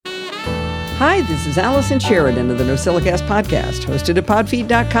Hi, this is Allison Sheridan of the NosillaCast podcast, hosted at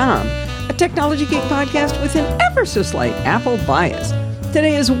podfeed.com, a technology geek podcast with an ever-so-slight Apple bias.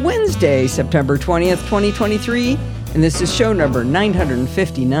 Today is Wednesday, September 20th, 2023, and this is show number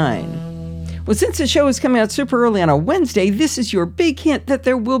 959. Well, since the show is coming out super early on a Wednesday, this is your big hint that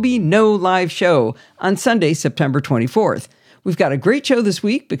there will be no live show on Sunday, September 24th. We've got a great show this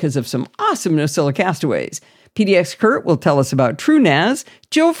week because of some awesome Nosilla castaways. PDXKurt will tell us about TrueNAS.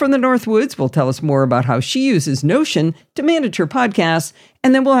 Jill from the Northwoods will tell us more about how she uses Notion to manage her podcasts.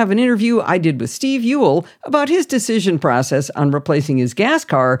 And then we'll have an interview I did with Steve Ewell about his decision process on replacing his gas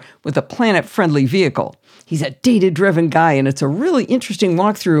car with a planet-friendly vehicle. He's a data-driven guy, and it's a really interesting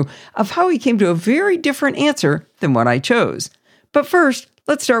walkthrough of how he came to a very different answer than what I chose. But first,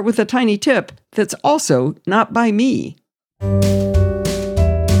 let's start with a tiny tip that's also not by me.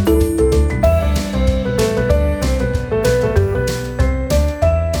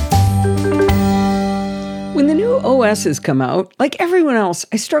 When the new OS has come out, like everyone else,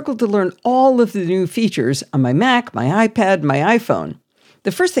 I struggled to learn all of the new features on my Mac, my iPad, my iPhone.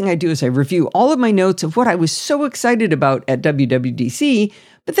 The first thing I do is I review all of my notes of what I was so excited about at WWDC,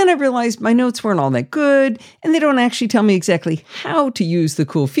 but then I realized my notes weren't all that good, and they don't actually tell me exactly how to use the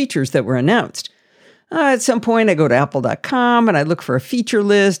cool features that were announced. At some point, I go to apple.com and I look for a feature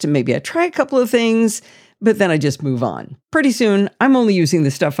list, and maybe I try a couple of things, but then I just move on. Pretty soon, I'm only using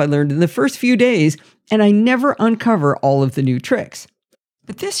the stuff I learned in the first few days, and I never uncover all of the new tricks.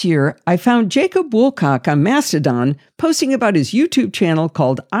 But this year, I found Jacob Woolcock on Mastodon posting about his YouTube channel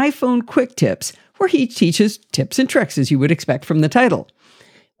called iPhone Quick Tips, where he teaches tips and tricks as you would expect from the title.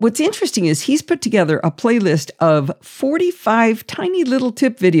 What's interesting is he's put together a playlist of 45 tiny little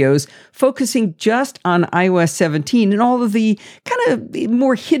tip videos focusing just on iOS 17 and all of the kind of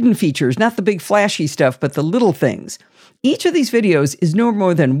more hidden features, not the big flashy stuff, but the little things. Each of these videos is no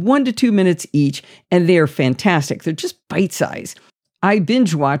more than 1 to 2 minutes each, and they are fantastic. They're just bite-sized. I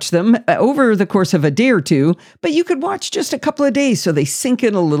binge watch them over the course of a day or two, but you could watch just a couple of days so they sink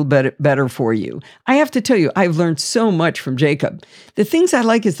in a little bit better for you. I have to tell you, I've learned so much from Jacob. The things I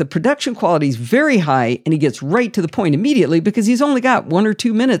like is the production quality is very high, and he gets right to the point immediately because he's only got 1 or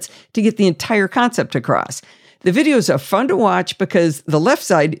 2 minutes to get the entire concept across. The videos are fun to watch because the left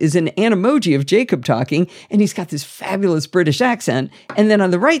side is an emoji of Jacob talking, and he's got this fabulous British accent. And then on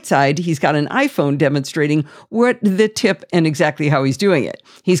the right side, he's got an iPhone demonstrating what the tip and exactly how he's doing it.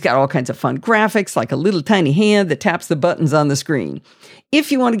 He's got all kinds of fun graphics, like a little tiny hand that taps the buttons on the screen.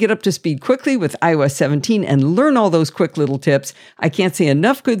 If you want to get up to speed quickly with iOS 17 and learn all those quick little tips, I can't say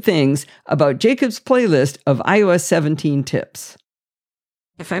enough good things about Jacob's playlist of iOS 17 tips.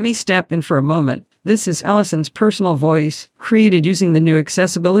 If I may step in for a moment, this is Allison's personal voice, created using the new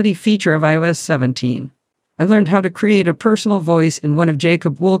accessibility feature of iOS 17. I learned how to create a personal voice in one of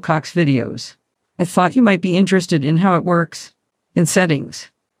Jacob Woolcock's videos. I thought you might be interested in how it works. In Settings,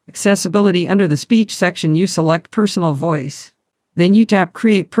 Accessibility, under the Speech section, you select Personal Voice. Then you tap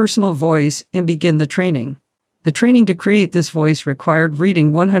Create Personal Voice and begin the training. The training to create this voice required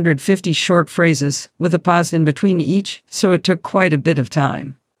reading 150 short phrases with a pause in between each, so it took quite a bit of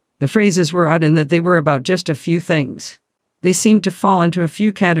time. The phrases were odd in that they were about just a few things. They seemed to fall into a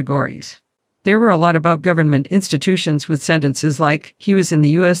few categories. There were a lot about government institutions with sentences like, he was in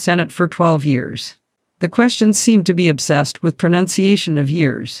the U.S. Senate for 12 years. The questions seemed to be obsessed with pronunciation of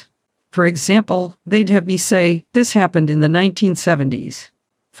years. For example, they'd have me say, this happened in the 1970s.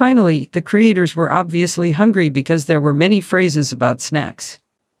 Finally, the creators were obviously hungry because there were many phrases about snacks.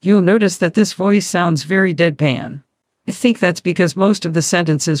 You'll notice that this voice sounds very deadpan. I think that's because most of the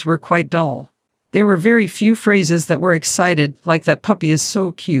sentences were quite dull. There were very few phrases that were excited, like that puppy is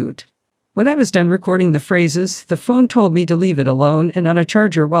so cute. When I was done recording the phrases, the phone told me to leave it alone and on a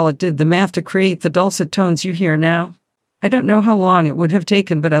charger while it did the math to create the dulcet tones you hear now. I don't know how long it would have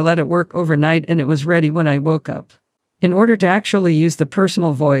taken, but I let it work overnight and it was ready when I woke up. In order to actually use the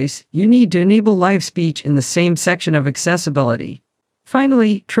personal voice, you need to enable live speech in the same section of accessibility.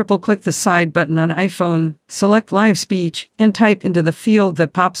 Finally, triple-click the side button on iPhone, select Live Speech, and type into the field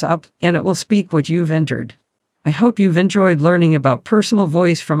that pops up, and it will speak what you've entered. I hope you've enjoyed learning about personal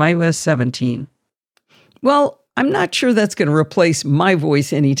voice from iOS 17. Well, I'm not sure that's going to replace my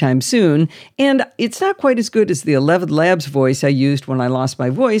voice anytime soon, and it's not quite as good as the 11 Labs voice I used when I lost my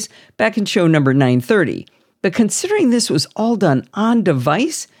voice back in show number 930. But considering this was all done on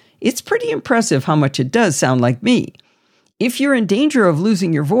device, it's pretty impressive how much it does sound like me. If you're in danger of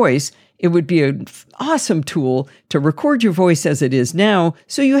losing your voice, it would be an awesome tool to record your voice as it is now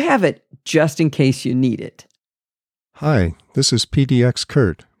so you have it just in case you need it. Hi, this is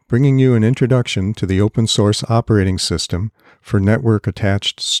PDXKurt, bringing you an introduction to the open source operating system for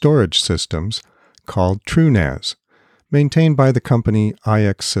network-attached storage systems called TrueNAS, maintained by the company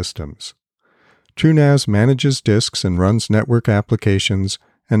iX Systems. TrueNAS manages disks and runs network applications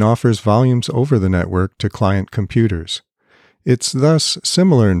and offers volumes over the network to client computers. It's thus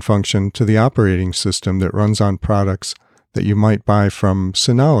similar in function to the operating system that runs on products that you might buy from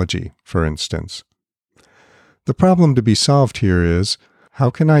Synology, for instance. The problem to be solved here is, how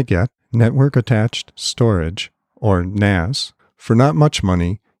can I get network-attached storage, or NAS, for not much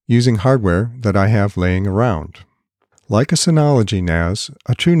money using hardware that I have laying around? Like a Synology NAS,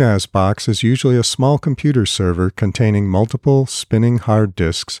 a TrueNAS box is usually a small computer server containing multiple spinning hard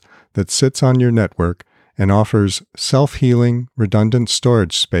disks that sits on your network and offers self-healing, redundant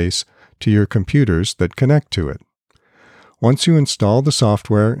storage space to your computers that connect to it. Once you install the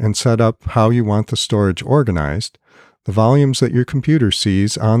software and set up how you want the storage organized, the volumes that your computer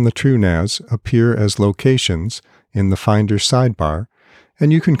sees on the TrueNAS appear as locations in the Finder sidebar,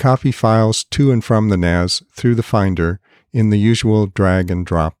 and you can copy files to and from the NAS through the Finder in the usual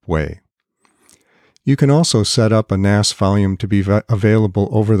drag-and-drop way. You can also set up a NAS volume to be available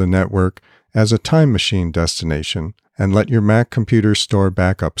over the network as a time machine destination and let your Mac computer store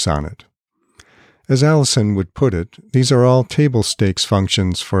backups on it. As Allison would put it, these are all table stakes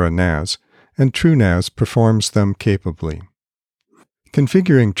functions for a NAS, and TrueNAS performs them capably.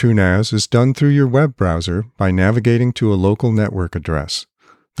 Configuring TrueNAS is done through your web browser by navigating to a local network address.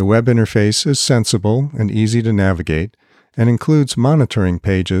 The web interface is sensible and easy to navigate and includes monitoring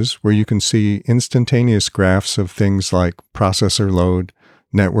pages where you can see instantaneous graphs of things like processor load,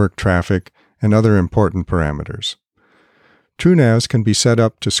 network traffic, and other important parameters. TrueNAS can be set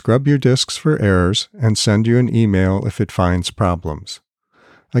up to scrub your disks for errors and send you an email if it finds problems.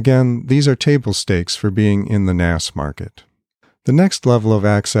 Again, these are table stakes for being in the NAS market. The next level of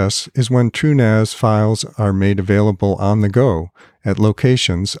access is when TrueNAS files are made available on the go at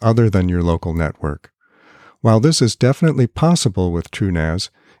locations other than your local network. While this is definitely possible with TrueNAS,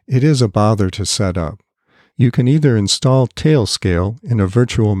 it is a bother to set up. You can either install Tailscale in a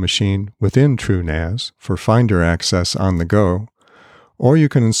virtual machine within TrueNAS for Finder access on the go, or you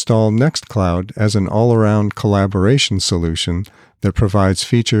can install Nextcloud as an all-around collaboration solution that provides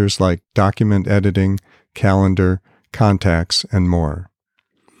features like document editing, calendar, contacts, and more.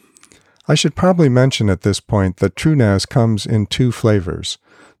 I should probably mention at this point that TrueNAS comes in two flavors.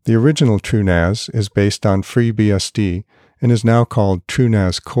 The original TrueNAS is based on FreeBSD and is now called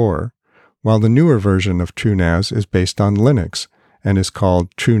TrueNAS Core, while the newer version of TrueNAS is based on Linux and is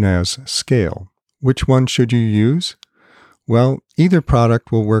called TrueNAS Scale. Which one should you use? Well, either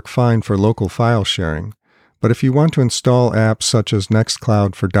product will work fine for local file sharing, but if you want to install apps such as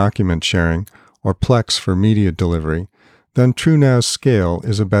Nextcloud for document sharing or Plex for media delivery, then TrueNAS Scale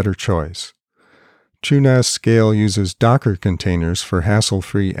is a better choice. TrueNAS Scale uses Docker containers for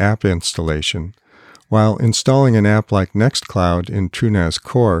hassle-free app installation, while installing an app like Nextcloud in TrueNAS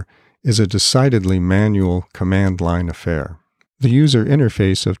Core is a decidedly manual command-line affair. The user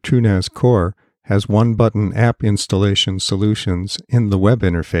interface of TrueNAS Core has one-button app installation solutions in the web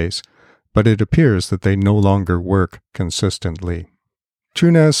interface, but it appears that they no longer work consistently.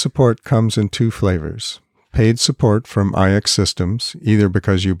 TrueNAS support comes in two flavors: paid support from iX Systems, either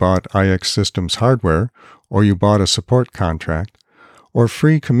because you bought iX Systems hardware or you bought a support contract, or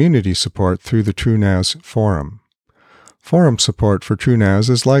free community support through the TrueNAS forum. Forum support for TrueNAS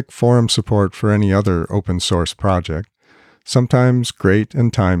is like forum support for any other open-source project, sometimes great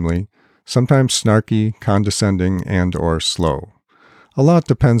and timely, sometimes snarky, condescending, and/or slow. A lot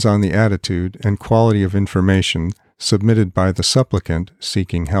depends on the attitude and quality of information submitted by the supplicant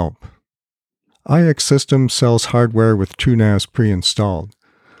seeking help. iX Systems sells hardware with TrueNAS pre-installed.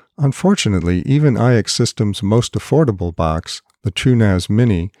 Unfortunately, even iX Systems' most affordable box, the TrueNAS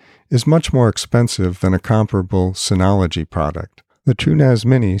Mini, is much more expensive than a comparable Synology product. The TrueNAS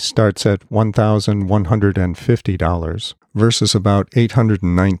Mini starts at $1,150 versus about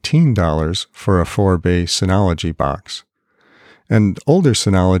 $819 for a 4-bay Synology box. And older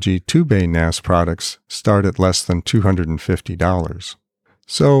Synology 2-bay NAS products start at less than $250.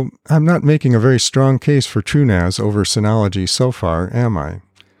 So, I'm not making a very strong case for TrueNAS over Synology so far, am I?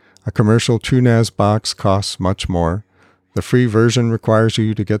 A commercial TrueNAS box costs much more. The free version requires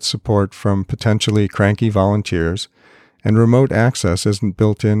you to get support from potentially cranky volunteers, and remote access isn't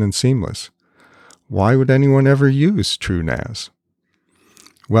built in and seamless. Why would anyone ever use TrueNAS?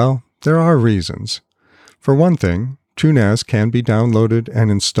 Well, there are reasons. For one thing, TrueNAS can be downloaded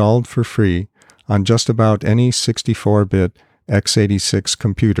and installed for free on just about any 64-bit x86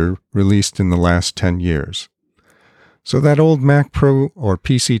 computer released in the last 10 years. So that old Mac Pro or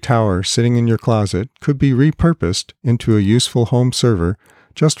PC tower sitting in your closet could be repurposed into a useful home server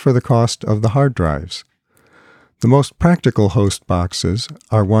just for the cost of the hard drives. The most practical host boxes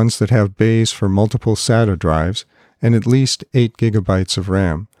are ones that have bays for multiple SATA drives and at least 8 gigabytes of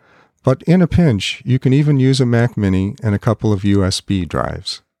RAM. But in a pinch, you can even use a Mac Mini and a couple of USB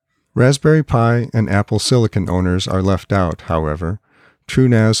drives. Raspberry Pi and Apple Silicon owners are left out, however.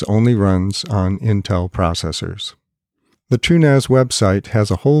 TrueNAS only runs on Intel processors. The TrueNAS website has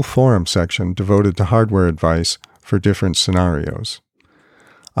a whole forum section devoted to hardware advice for different scenarios.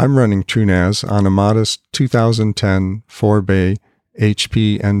 I'm running TrueNAS on a modest 2010 4-bay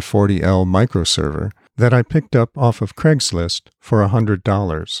HP N40L microserver that I picked up off of Craigslist for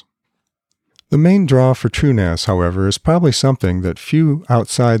 $100. The main draw for TrueNAS, however, is probably something that few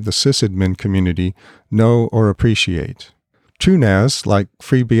outside the sysadmin community know or appreciate. TrueNAS, like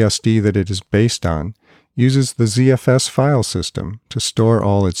FreeBSD that it is based on, uses the ZFS file system to store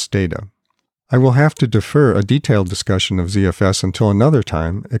all its data. I will have to defer a detailed discussion of ZFS until another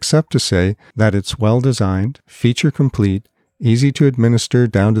time, except to say that it's well-designed, feature-complete, easy to administer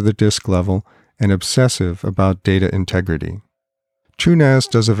down to the disk level, and obsessive about data integrity. TrueNAS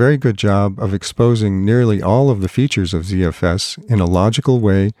does a very good job of exposing nearly all of the features of ZFS in a logical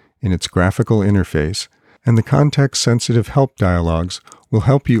way in its graphical interface, and the context-sensitive help dialogues will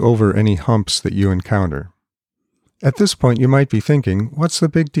help you over any humps that you encounter. At this point, you might be thinking, what's the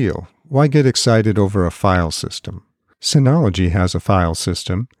big deal? Why get excited over a file system? Synology has a file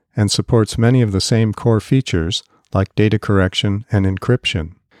system and supports many of the same core features like data correction and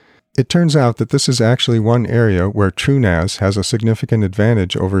encryption. It turns out that this is actually one area where TrueNAS has a significant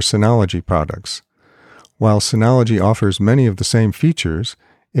advantage over Synology products. While Synology offers many of the same features,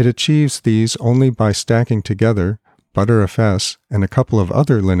 it achieves these only by stacking together ButterFS and a couple of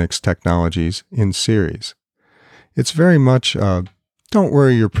other Linux technologies in series. It's very much a don't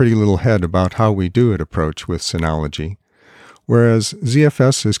worry your pretty little head about how we do it approach with Synology, whereas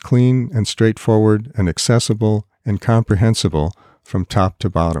ZFS is clean and straightforward and accessible and comprehensible from top to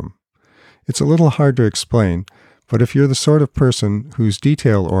bottom. It's a little hard to explain, but if you're the sort of person who's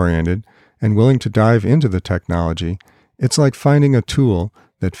detail-oriented and willing to dive into the technology, it's like finding a tool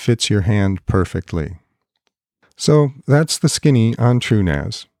that fits your hand perfectly. So that's the skinny on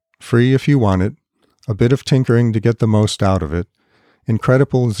TrueNAS. Free if you want it, a bit of tinkering to get the most out of it,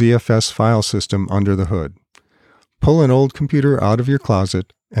 incredible ZFS file system under the hood. Pull an old computer out of your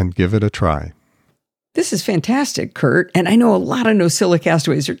closet and give it a try. This is fantastic, Kurt, and I know a lot of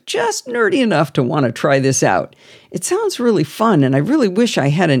NoSilicastaways are just nerdy enough to want to try this out. It sounds really fun, and I really wish I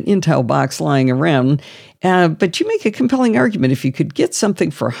had an Intel box lying around, but you make a compelling argument. If you could get something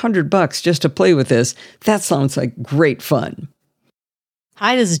for $100 just to play with this, that sounds like great fun.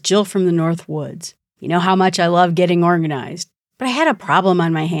 Hi, this is Jill from the Northwoods. You know how much I love getting organized, but I had a problem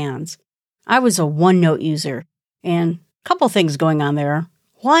on my hands. I was a OneNote user, and a couple things going on there.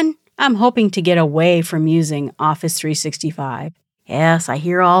 One, I'm hoping to get away from using Office 365. Yes, I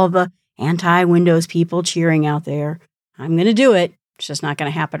hear all the anti-Windows people cheering out there. I'm going to do it. It's just not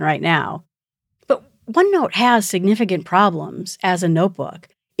going to happen right now. But OneNote has significant problems as a notebook.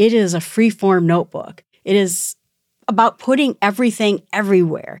 It is a free-form notebook. It is about putting everything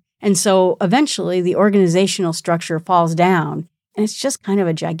everywhere. And so eventually the organizational structure falls down, and it's just kind of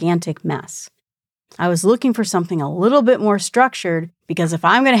a gigantic mess. I was looking for something a little bit more structured because if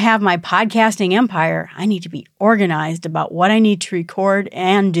I'm going to have my podcasting empire, I need to be organized about what I need to record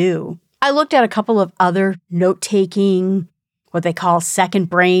and do. I looked at a couple of other note-taking, what they call second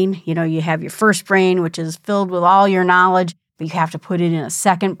brain. You know, you have your first brain, which is filled with all your knowledge, but you have to put it in a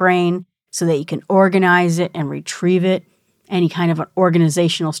second brain so that you can organize it and retrieve it. Any kind of an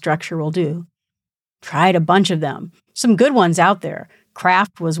organizational structure will do. Tried a bunch of them. Some good ones out there.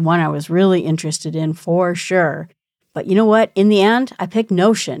 Craft was one I was really interested in for sure. But you know what? In the end, I picked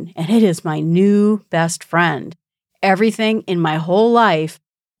Notion, and it is my new best friend. Everything in my whole life,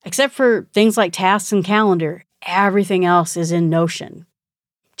 except for things like tasks and calendar, everything else is in Notion.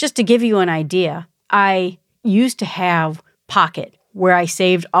 Just to give you an idea, I used to have Pocket, where I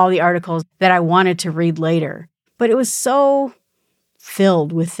saved all the articles that I wanted to read later. But it was so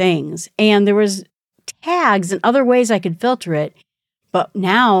filled with things, and there was tags and other ways I could filter it. But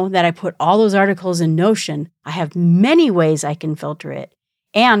now that I put all those articles in Notion, I have many ways I can filter it.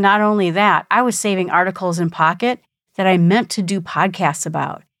 And not only that, I was saving articles in Pocket that I meant to do podcasts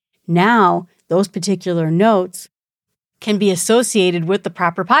about. Now, those particular notes can be associated with the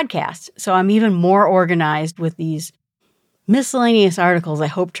proper podcast. So I'm even more organized with these miscellaneous articles I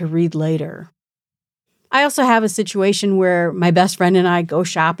hope to read later. I also have a situation where my best friend and I go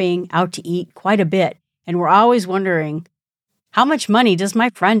shopping, out to eat quite a bit. And we're always wondering, how much money does my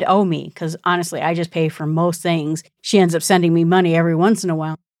friend owe me? Because honestly, I just pay for most things. She ends up sending me money every once in a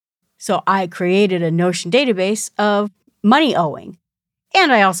while. So I created a Notion database of money owing.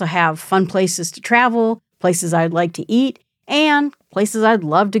 And I also have fun places to travel, places I'd like to eat, and places I'd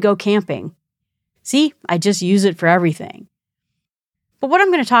love to go camping. See, I just use it for everything. But what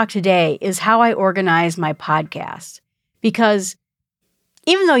I'm going to talk today is how I organize my podcast. Because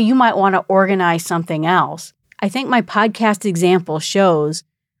even though you might want to organize something else, I think my podcast example shows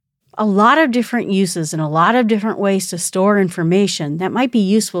a lot of different uses and a lot of different ways to store information that might be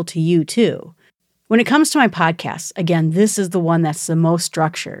useful to you too. When it comes to my podcasts, again, this is the one that's the most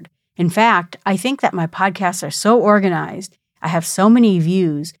structured. In fact, I think that my podcasts are so organized, I have so many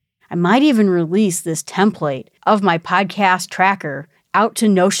views, I might even release this template of my podcast tracker out to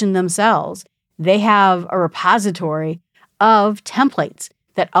Notion themselves. They have a repository of templates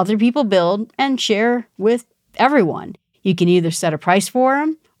that other people build and share with everyone. You can either set a price for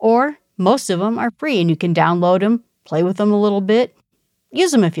them, or most of them are free and you can download them, play with them a little bit,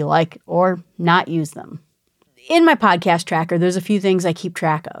 use them if you like, or not use them. In my podcast tracker, there's a few things I keep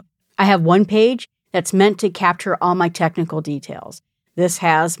track of. I have one page that's meant to capture all my technical details. This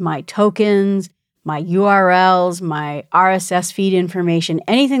has my tokens, my URLs, my RSS feed information,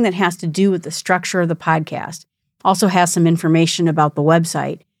 anything that has to do with the structure of the podcast. Also has some information about the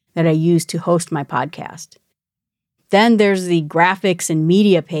website that I use to host my podcast. Then there's the graphics and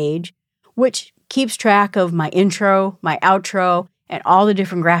media page, which keeps track of my intro, my outro, and all the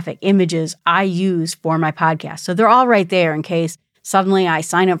different graphic images I use for my podcast. So they're all right there in case suddenly I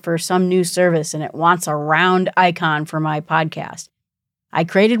sign up for some new service and it wants a round icon for my podcast. I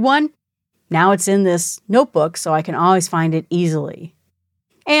created one. Now it's in this notebook, so I can always find it easily.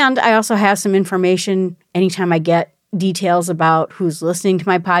 And I also have some information anytime I get details about who's listening to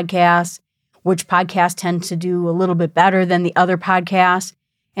my podcast, which podcasts tend to do a little bit better than the other podcasts,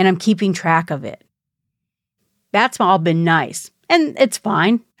 and I'm keeping track of it. That's all been nice, and it's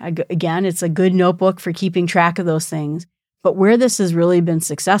fine. Again, it's a good notebook for keeping track of those things. But where this has really been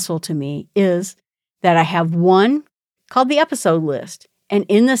successful to me is that I have one called the episode list. And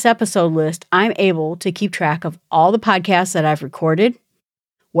in this episode list, I'm able to keep track of all the podcasts that I've recorded,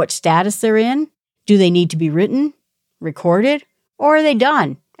 what status they're in, do they need to be written, recorded, or are they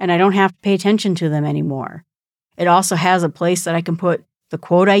done? And I don't have to pay attention to them anymore. It also has a place that I can put the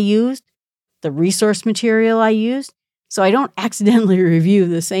quote I used, the resource material I used, so I don't accidentally review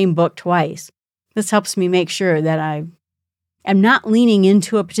the same book twice. This helps me make sure that I am not leaning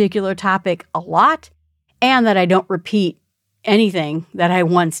into a particular topic a lot and that I don't repeat anything that I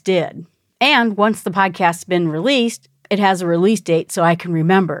once did. And once the podcast's been released, it has a release date so I can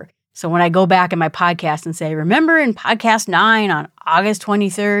remember. So when I go back in my podcast and say, remember in podcast 9 on August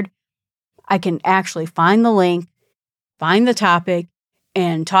 23rd, I can actually find the link, find the topic,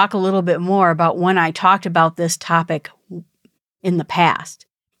 and talk a little bit more about when I talked about this topic in the past.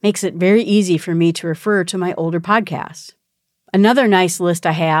 Makes it very easy for me to refer to my older podcasts. Another nice list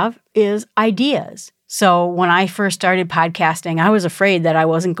I have is ideas. So when I first started podcasting, I was afraid that I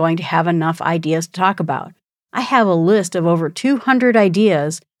wasn't going to have enough ideas to talk about. I have a list of over 200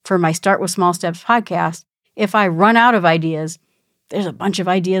 ideas for my Start With Small Steps podcast. If I run out of ideas, there's a bunch of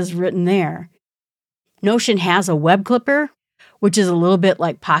ideas written there. Notion has a web clipper, which is a little bit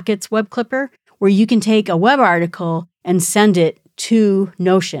like Pocket's web clipper, where you can take a web article and send it to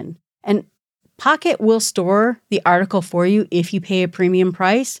Notion. And Pocket will store the article for you if you pay a premium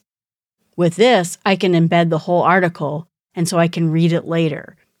price. With this, I can embed the whole article, and so I can read it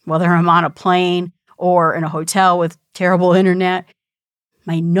later, whether I'm on a plane or in a hotel with terrible internet.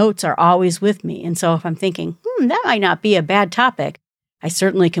 My notes are always with me, and so if I'm thinking, that might not be a bad topic, I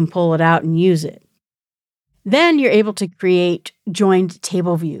certainly can pull it out and use it. Then you're able to create joined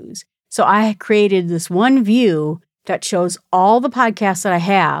table views. So I created this one view that shows all the podcasts that I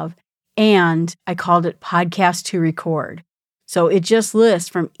have, and I called it Podcast to Record. So it just lists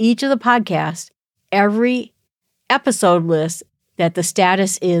from each of the podcasts, every episode list that the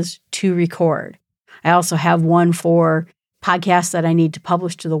status is to record. I also have one for podcasts that I need to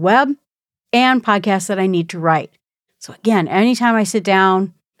publish to the web and podcasts that I need to write. So again, anytime I sit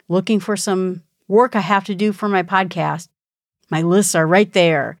down looking for some work I have to do for my podcast, my lists are right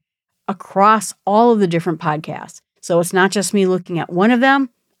there across all of the different podcasts. So it's not just me looking at one of them,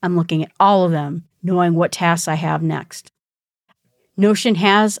 I'm looking at all of them, knowing what tasks I have next. Notion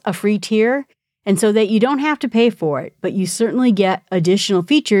has a free tier, and so that you don't have to pay for it, but you certainly get additional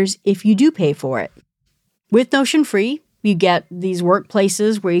features if you do pay for it. With Notion Free, you get these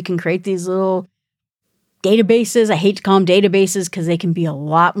workplaces where you can create these little databases. I hate to call them databases because they can be a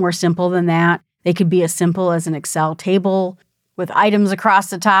lot more simple than that. They could be as simple as an Excel table with items across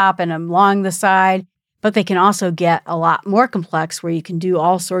the top and along the side, but they can also get a lot more complex where you can do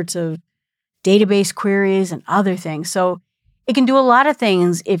all sorts of database queries and other things. So it can do a lot of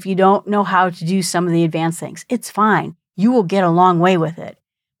things if you don't know how to do some of the advanced things. It's fine. You will get a long way with it.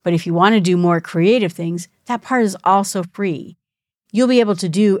 But if you want to do more creative things, that part is also free. You'll be able to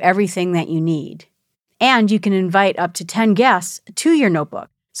do everything that you need. And you can invite up to 10 guests to your notebook.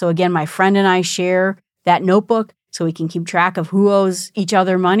 So again, my friend and I share that notebook so we can keep track of who owes each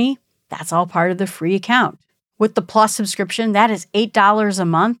other money. That's all part of the free account. With the Plus subscription, that is $8 a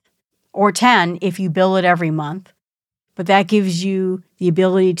month, or $10 if you bill it every month. But that gives you the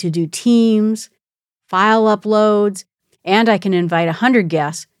ability to do teams, file uploads, and I can invite 100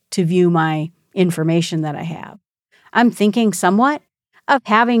 guests to view my information that I have. I'm thinking somewhat of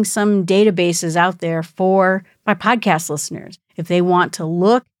having some databases out there for my podcast listeners. If they want to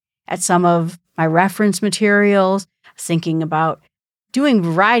look at some of my reference materials, thinking about doing a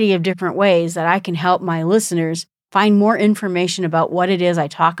variety of different ways that I can help my listeners find more information about what it is I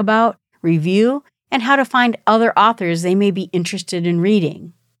talk about, review, and how to find other authors they may be interested in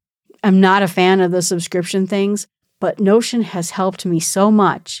reading. I'm not a fan of the subscription things, but Notion has helped me so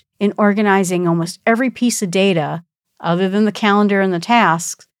much in organizing almost every piece of data, other than the calendar and the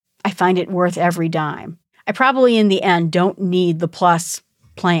tasks. I find it worth every dime. I probably, in the end, don't need the Plus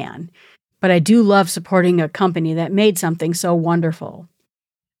plan, but I do love supporting a company that made something so wonderful.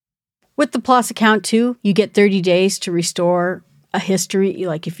 With the Plus account, too, you get 30 days to restore a history.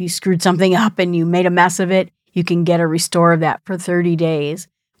 Like if you screwed something up and you made a mess of it, you can get a restore of that for 30 days.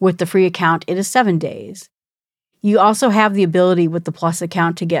 With the free account, it is 7 days. You also have the ability with the Plus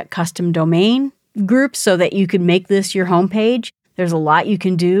account to get custom domain groups so that you could make this your homepage. There's a lot you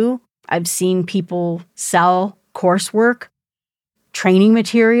can do. I've seen people sell coursework, training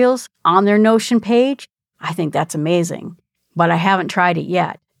materials on their Notion page. I think that's amazing, but I haven't tried it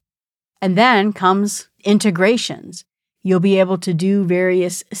yet. And then comes integrations. You'll be able to do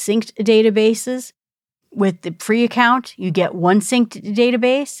various synced databases. With the free account, you get one synced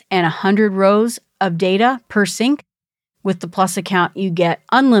database and 100 rows of data per sync. With the Plus account, you get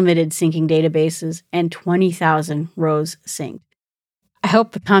unlimited syncing databases and 20,000 rows synced. I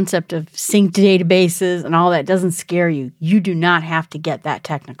hope the concept of synced databases and all that doesn't scare you. You do not have to get that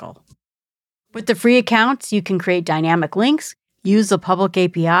technical. With the free accounts, you can create dynamic links, use the public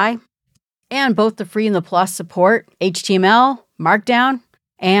API, and both the free and the Plus support HTML, Markdown,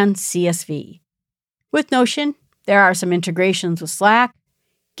 and CSV. With Notion, there are some integrations with Slack,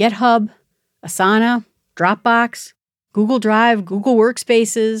 GitHub, Asana, Dropbox, Google Drive, Google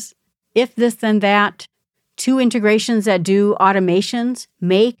Workspaces, If This Then That, 2 integrations that do automations,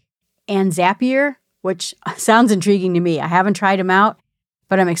 Make and Zapier, which sounds intriguing to me. I haven't tried them out,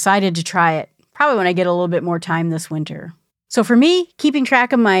 but I'm excited to try it, probably when I get a little bit more time this winter. So for me, keeping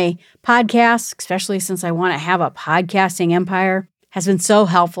track of my podcasts, especially since I want to have a podcasting empire, has been so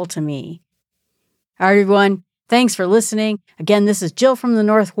helpful to me. All right, everyone. Thanks for listening. Again, this is Jill from the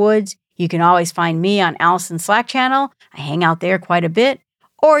Northwoods. You can always find me on Allison's Slack channel. I hang out there quite a bit.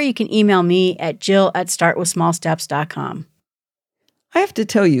 Or you can email me at jill@startwithsmallsteps.com. I have to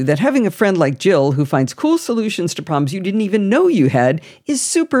tell you that having a friend like Jill who finds cool solutions to problems you didn't even know you had is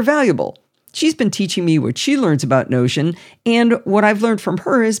super valuable. She's been teaching me what she learns about Notion, and what I've learned from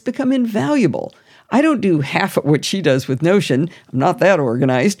her has become invaluable. I don't do half of what she does with Notion. I'm not that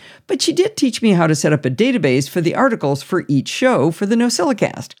organized, but she did teach me how to set up a database for the articles for each show for the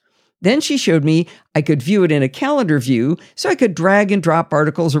NosillaCast. Then she showed me I could view it in a calendar view so I could drag and drop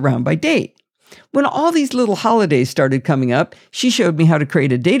articles around by date. When all these little holidays started coming up, she showed me how to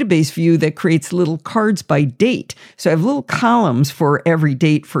create a database view that creates little cards by date. So I have little columns for every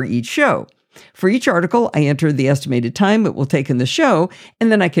date for each show. For each article, I enter the estimated time it will take in the show,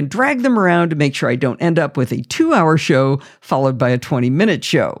 and then I can drag them around to make sure I don't end up with a 2-hour show followed by a 20-minute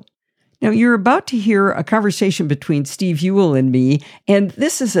show. Now, you're about to hear a conversation between Steve Ewell and me, and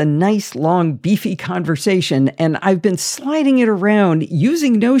this is a nice, long, beefy conversation, and I've been sliding it around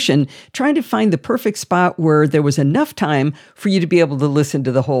using Notion, trying to find the perfect spot where there was enough time for you to be able to listen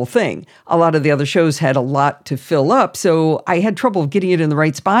to the whole thing. A lot of the other shows had a lot to fill up, so I had trouble getting it in the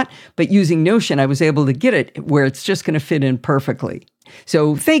right spot, but using Notion, I was able to get it where it's just going to fit in perfectly.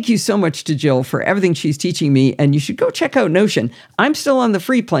 So thank you so much to Jill for everything she's teaching me, and you should go check out Notion. I'm still on the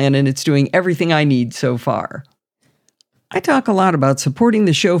free plan, and it's doing everything I need so far. I talk a lot about supporting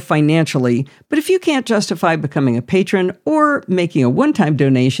the show financially, but if you can't justify becoming a patron or making a one-time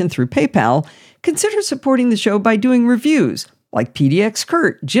donation through PayPal, consider supporting the show by doing reviews, like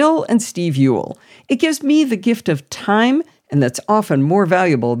PDXKurt, Jill, and Steve Ewell. It gives me the gift of time, and that's often more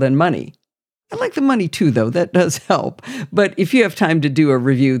valuable than money. I like the money too, though. That does help. But if you have time to do a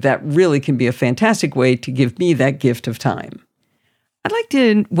review, that really can be a fantastic way to give me that gift of time. I'd like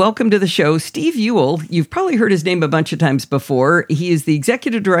to welcome to the show Steve Ewell. You've probably heard his name a bunch of times before. He is the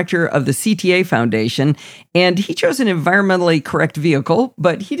executive director of the CTA Foundation, and he chose an environmentally correct vehicle,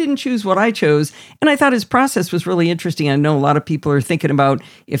 but he didn't choose what I chose. And I thought his process was really interesting. I know a lot of people are thinking about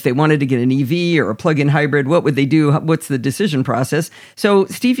if they wanted to get an EV or a plug-in hybrid, what would they do? What's the decision process? So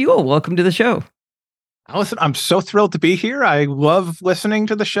Steve Ewell, welcome to the show. Listen, I'm so thrilled to be here. I love listening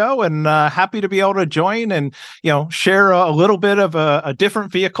to the show and happy to be able to join and, share a little bit of a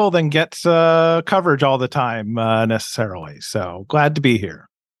different vehicle than gets coverage all the time necessarily. So glad to be here.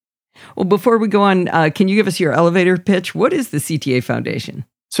 Well, before we go on, can you give us your elevator pitch? What is the CTA Foundation?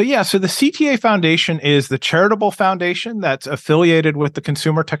 So the CTA Foundation is the charitable foundation that's affiliated with the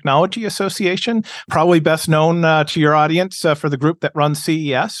Consumer Technology Association, probably best known to your audience for the group that runs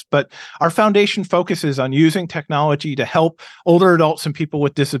CES. But our foundation focuses on using technology to help older adults and people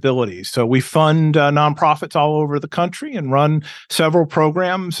with disabilities. So we fund nonprofits all over the country and run several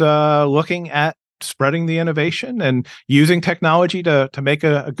programs looking at spreading the innovation and using technology to make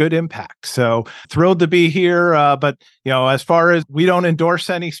a good impact. So thrilled to be here. But, as far as we don't endorse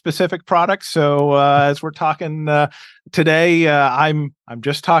any specific products. So as we're talking today, I'm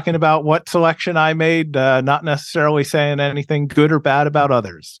just talking about what selection I made, not necessarily saying anything good or bad about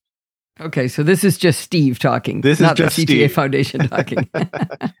others. Okay, so this is just Steve talking. This not is just the CTA Steve. Foundation talking.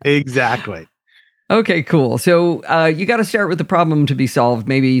 Exactly. Okay, cool. So you got to start with the problem to be solved,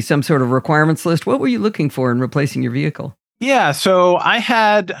 maybe some sort of requirements list. What were you looking for in replacing your vehicle? Yeah, so I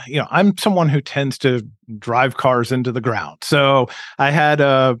had, I'm someone who tends to drive cars into the ground. So I had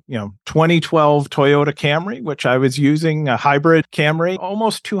a, 2012 Toyota Camry, which I was using, a hybrid Camry,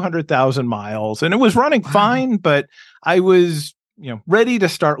 almost 200,000 miles. And it was running fine, but I was ready to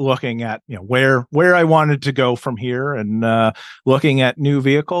start looking at, where I wanted to go from here and looking at new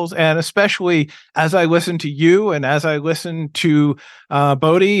vehicles. And especially as I listened to you and as I listened to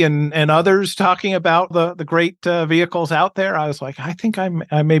Bodhi and others talking about the great vehicles out there, I was like, I think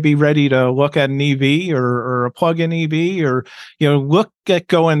I may be ready to look at an EV or a plug-in EV or, look at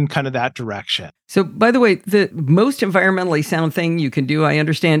going kind of that direction. So, by the way, the most environmentally sound thing you can do, I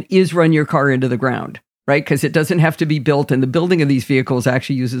understand, is run your car into the ground. Right? Because it doesn't have to be built. And the building of these vehicles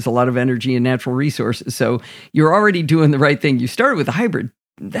actually uses a lot of energy and natural resources. So you're already doing the right thing. You started with a hybrid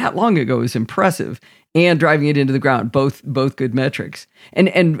that long ago is impressive. And driving it into the ground, both good metrics.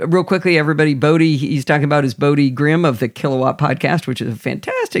 And real quickly, everybody, Bodhi, he's talking about his Bodhi Grimm of the Kilowatt podcast, which is a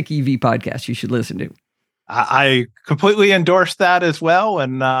fantastic EV podcast you should listen to. I completely endorse that as well.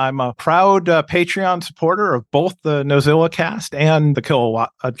 And I'm a proud Patreon supporter of both the Nozilla cast and the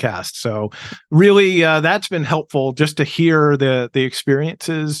Kilowatt cast. So really, that's been helpful just to hear the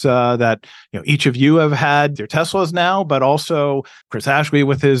experiences that each of you have had, your Teslas now, but also Chris Ashley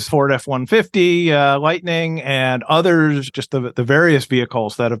with his Ford F-150 Lightning and others, just the various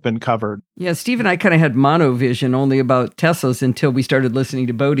vehicles that have been covered. Yeah, Steve and I kind of had monovision only about Teslas until we started listening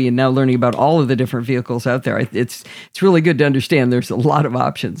to Bodhi and now learning about all of the different vehicles out there. It's really good to understand there's a lot of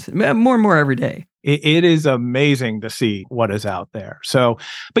options, more and more every day. It is amazing to see what is out there. So,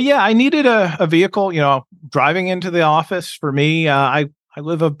 but yeah, I needed a vehicle, driving into the office for me. I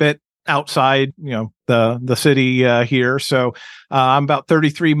live a bit outside, the city here. So I'm about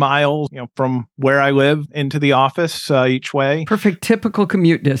 33 miles, from where I live into the office each way. Perfect, typical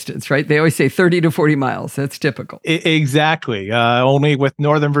commute distance, right? They always say 30 to 40 miles. That's typical. Exactly. Only with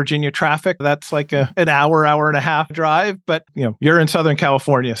Northern Virginia traffic, that's like an hour and a half drive. But, you're in Southern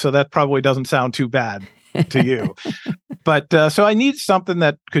California, so that probably doesn't sound too bad to you. But so I need something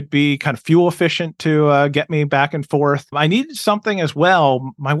that could be kind of fuel efficient to get me back and forth. I needed something as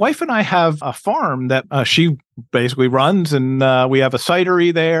well. My wife and I have a farm that she basically runs, and we have a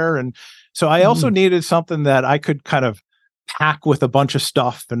cidery there. And so I also needed something that I could kind of pack with a bunch of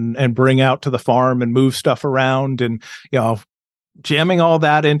stuff and bring out to the farm and move stuff around. And, jamming all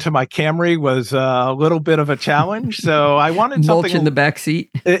that into my Camry was a little bit of a challenge. So I wanted something mulch in the back seat.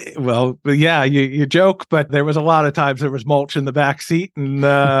 Well, yeah, you joke, but there was a lot of times there was mulch in the back seat and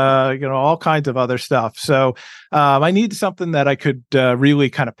all kinds of other stuff. So I needed something that I could really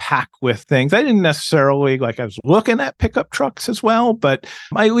kind of pack with things. I didn't necessarily I was looking at pickup trucks as well, but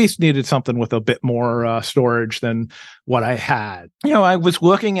I at least needed something with a bit more storage than what I had. I was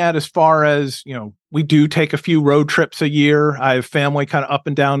looking at as far as We do take a few road trips a year. I have family kind of up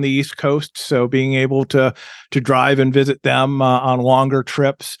and down the East Coast, so being able to drive and visit them on longer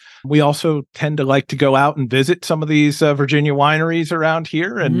trips. We also tend to like to go out and visit some of these Virginia wineries around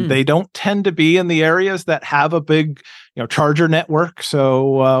here, and they don't tend to be in the areas that have a big charger network.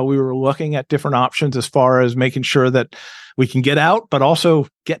 So we were looking at different options as far as making sure that we can get out, but also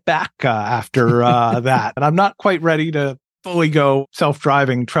get back after that. And I'm not quite ready to fully go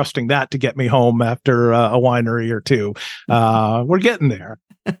self-driving, trusting that to get me home after a winery or two. We're getting there.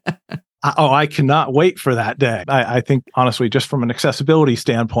 I cannot wait for that day. I think, honestly, just from an accessibility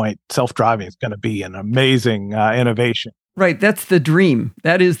standpoint, self-driving is going to be an amazing innovation. Right. That's the dream.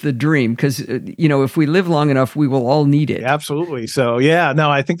 That is the dream. Because, if we live long enough, we will all need it. Absolutely. So, yeah,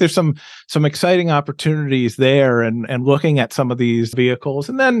 no, I think there's some exciting opportunities there and looking at some of these vehicles.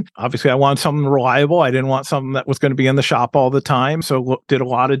 And then, obviously, I want something reliable. I didn't want something that was going to be in the shop all the time. So, did a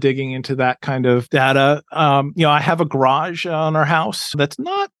lot of digging into that kind of data. I have a garage on our house that's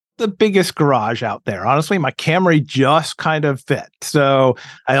not the biggest garage out there. Honestly, my Camry just kind of fit. So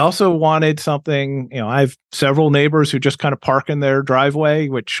I also wanted something, I have several neighbors who just kind of park in their driveway,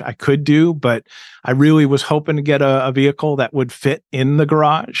 which I could do, but I really was hoping to get a vehicle that would fit in the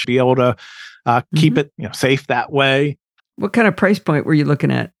garage, be able to keep it safe that way. What kind of price point were you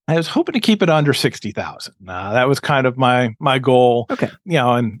looking at? I was hoping to keep it under 60,000. That was kind of my goal. Okay.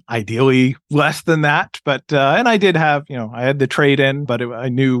 And ideally less than that. But, and I did have, I had the trade-in, but I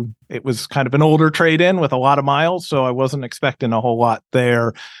knew it was kind of an older trade-in with a lot of miles. So I wasn't expecting a whole lot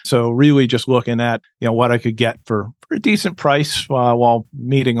there. So really just looking at, what I could get for a decent price while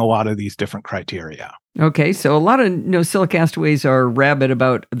meeting a lot of these different criteria. Okay, so a lot of NosillaCastaways are rabid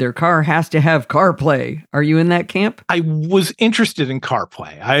about their car has to have CarPlay. Are you in that camp? I was interested in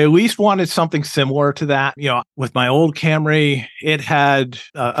CarPlay. I at least wanted something similar to that. With my old Camry, it had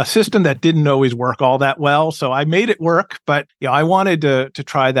a system that didn't always work all that well. So I made it work, but I wanted to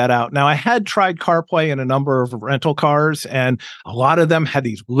try that out. Now, I had tried CarPlay in a number of rental cars, and a lot of them had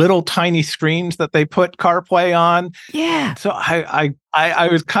these little tiny screens that they put CarPlay on. Yeah. So I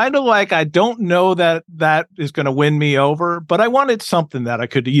was kind of like, I don't know that is going to win me over, but I wanted something that I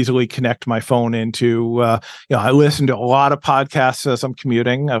could easily connect my phone into. I listen to a lot of podcasts as I'm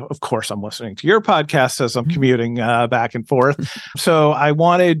commuting. Of course, I'm listening to your podcast as I'm commuting back and forth. So I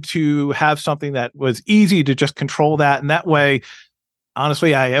wanted to have something that was easy to just control that. And that way,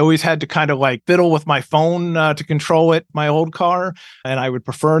 honestly, I always had to kind of like fiddle with my phone to control it, my old car, and I would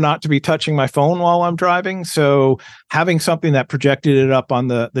prefer not to be touching my phone while I'm driving. So having something that projected it up on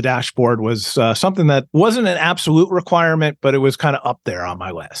the dashboard was something that wasn't an absolute requirement, but it was kind of up there on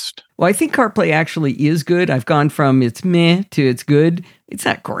my list. Well, I think CarPlay actually is good. I've gone from it's meh to it's good. It's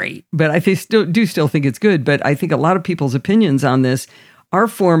not great, but I still think it's good. But I think a lot of people's opinions on this are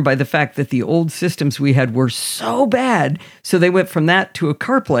formed by the fact that the old systems we had were so bad. So they went from that to a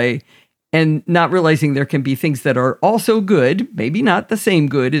CarPlay and not realizing there can be things that are also good, maybe not the same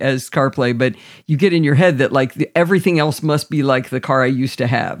good as CarPlay, but you get in your head that everything else must be like the car I used to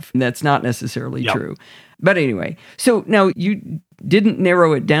have. And that's not necessarily true. But anyway, so now you didn't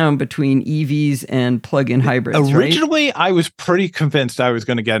narrow it down between EVs and plug-in hybrids, Originally, right? I was pretty convinced I was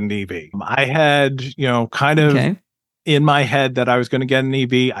going to get an EV. I had, kind of in my head that I was going to get an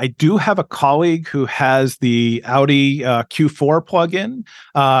EV. I do have a colleague who has the Audi Q4 plug-in,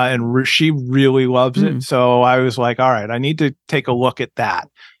 and she really loves it. So I was like, all right, I need to take a look at that.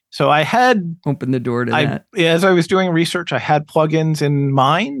 So I had opened the door to that. As I was doing research, I had plugins in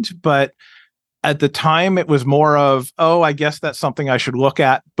mind, but at the time it was more of, I guess that's something I should look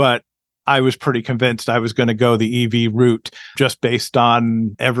at. But I was pretty convinced I was going to go the EV route just based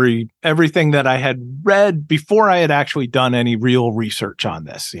on everything that I had read before I had actually done any real research on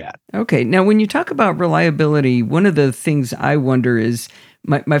this yet. Okay. Now, when you talk about reliability, one of the things I wonder is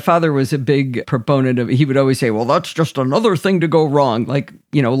my father was a big proponent of, he would always say, well, that's just another thing to go wrong, like,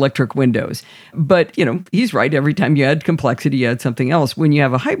 electric windows. But, he's right. Every time you add complexity, you add something else. When you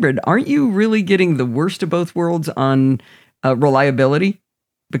have a hybrid, aren't you really getting the worst of both worlds on reliability?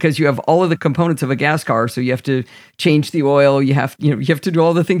 Because you have all of the components of a gas car, so you have to change the oil, you have to do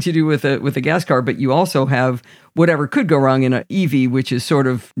all the things you do with a gas car, but you also have whatever could go wrong in an EV, which is sort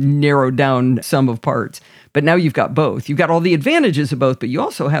of narrowed down sum of parts. But now you've got both. You've got all the advantages of both, but you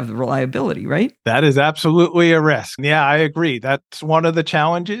also have the reliability, right? That is absolutely a risk. Yeah, I agree. That's one of the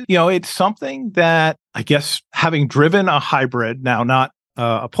challenges. It's something that I guess having driven a hybrid, now not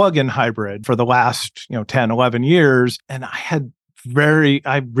a plug-in hybrid for the last 10, 11 years, and I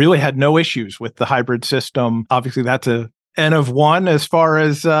really had no issues with the hybrid system. Obviously, that's a N of one as far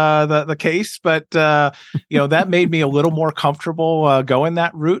as the case, but that made me a little more comfortable going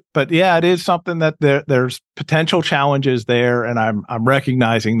that route. But yeah, it is something that there's potential challenges there, and I'm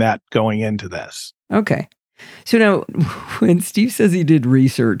recognizing that going into this. Okay. So now, when Steve says he did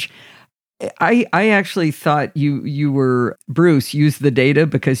research, I actually thought you were Bruce used the data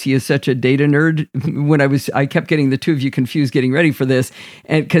because he is such a data nerd. When I kept getting the two of you confused getting ready for this,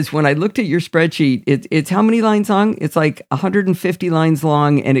 and because when I looked at your spreadsheet, it's how many lines long? It's like 150 lines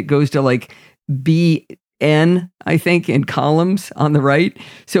long, and it goes to like BN, I think, in columns on the right.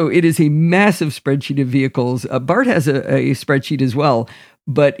 So it is a massive spreadsheet of vehicles. Bart has a spreadsheet as well.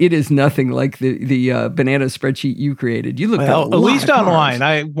 But it is nothing like the banana spreadsheet you created. You looked at least online.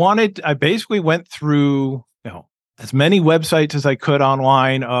 I basically went through as many websites as I could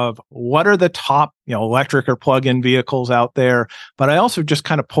online of what are the top electric or plug-in vehicles out there. But I also just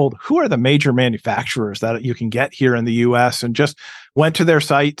kind of pulled who are the major manufacturers that you can get here in the U.S. and just went to their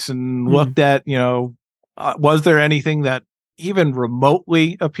sites and looked at was there anything that even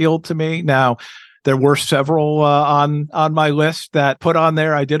remotely appealed to me? Now, there were several on my list that put on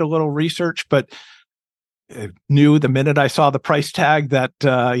there. I did a little research, but knew the minute I saw the price tag that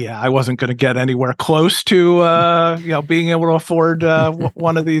I wasn't going to get anywhere close to being able to afford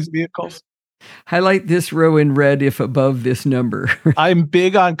one of these vehicles. Highlight this row in red if above this number. I'm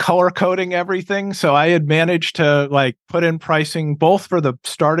big on color coding everything, so I had managed to put in pricing both for the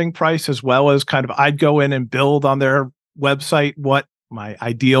starting price as well as kind of I'd go in and build on their website what my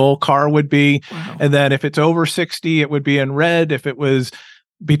ideal car would be. Wow. And then if it's over 60, it would be in red. If it was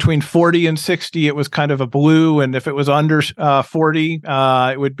between 40 and 60, it was kind of a blue. And if it was under 40,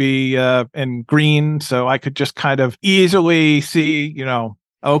 it would be in green. So I could just kind of easily see,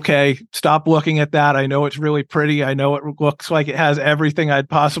 okay, stop looking at that. I know it's really pretty. I know it looks like it has everything I'd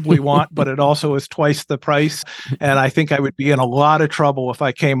possibly want, but it also is twice the price. And I think I would be in a lot of trouble if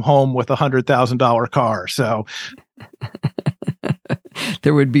I came home with $100,000 car. So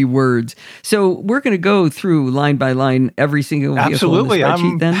there would be words. So we're going to go through line by line every single vehicle. Absolutely. In the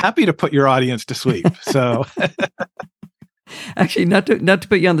spreadsheet, I'm happy to put your audience to sleep. So actually, not to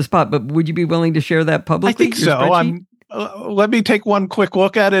put you on the spot, but would you be willing to share that publicly? I think so. Let me take one quick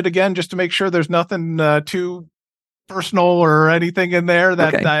look at it again, just to make sure there's nothing too personal or anything in there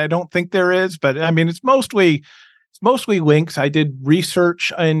that I don't think there is. But I mean, it's mostly links. I did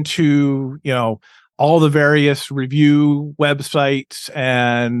research into, all the various review websites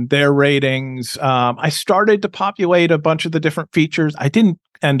and their ratings. I started to populate a bunch of the different features. I didn't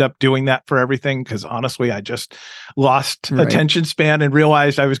end up doing that for everything because honestly, I just lost attention span and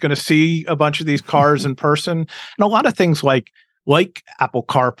realized I was going to see a bunch of these cars in person. And a lot of things like Apple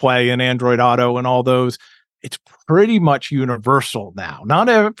CarPlay and Android Auto and all those, it's pretty much universal now. Not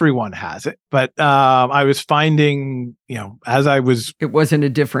everyone has it, but I was finding, it wasn't a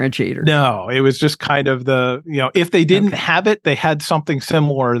differentiator. No, it was just kind of if they didn't have it, they had something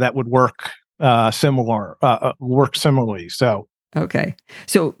similar that would work similarly. So. Okay.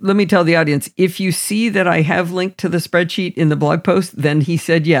 So let me tell the audience, if you see that I have linked to the spreadsheet in the blog post, then he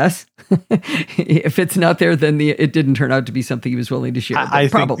said yes. If it's not there, then it didn't turn out to be something he was willing to share. I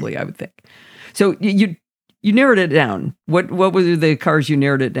would think. So you narrowed it down. What were the cars you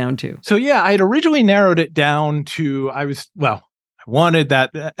narrowed it down to? So yeah, I had originally narrowed it down to, I wanted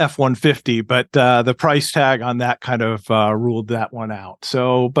that F-150, but the price tag on that kind of ruled that one out.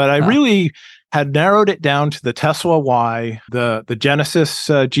 So, but I really had narrowed it down to the Tesla Y, the Genesis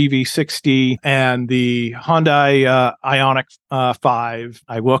GV60, and the Hyundai Ioniq 5.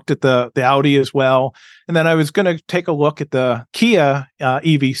 I looked at the Audi as well. And then I was going to take a look at the Kia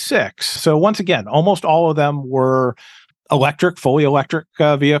EV6. So once again, almost all of them were fully electric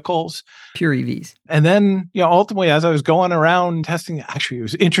vehicles. Pure EVs. And then, ultimately, as I was going around testing, actually, it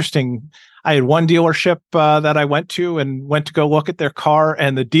was interesting. I had one dealership that I went to go look at their car,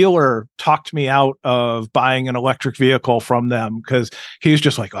 and the dealer talked me out of buying an electric vehicle from them because he was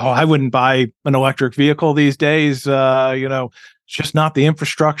just like, oh, I wouldn't buy an electric vehicle these days. It's just not the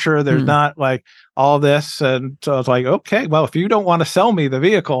infrastructure. There's not all this. And so I was like, okay, well, if you don't want to sell me the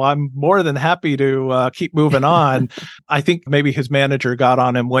vehicle, I'm more than happy to keep moving on. I think maybe his manager got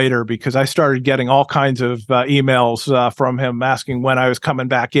on him later because I started getting all kinds of emails from him asking when I was coming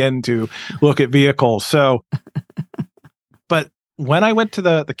back in to look at vehicles. So, but when I went to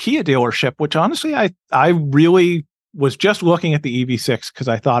the Kia dealership, which honestly, I really was just looking at the EV6 because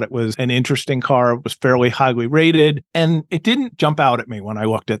I thought it was an interesting car. It was fairly highly rated, and it didn't jump out at me when I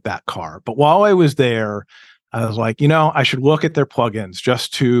looked at that car. But while I was there, I was like, I should look at their plugins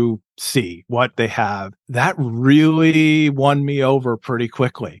just to see what they have. That really won me over pretty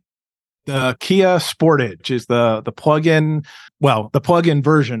quickly. The Kia Sportage is the plug-in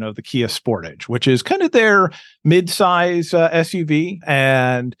version of the Kia Sportage, which is kind of their mid-size SUV,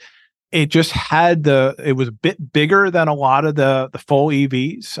 and it just had it was a bit bigger than a lot of the full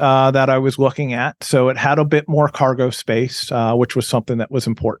EVs that I was looking at. So it had a bit more cargo space, which was something that was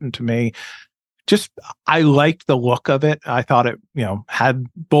important to me. I liked the look of it. I thought it, had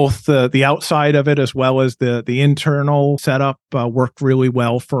both the outside of it as well as the internal setup worked really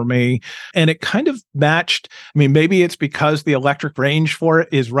well for me. And it kind of matched. I mean, maybe it's because the electric range for it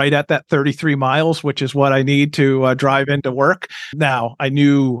is right at that 33 miles, which is what I need to drive into work. Now, I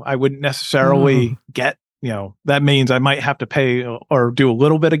knew I wouldn't necessarily get, that means I might have to pay or do a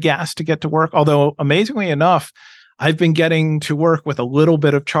little bit of gas to get to work. Although amazingly enough, I've been getting to work with a little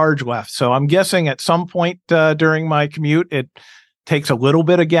bit of charge left. So I'm guessing at some point during my commute, it takes a little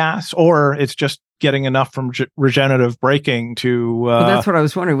bit of gas, or it's just getting enough from regenerative braking to... Well, that's what I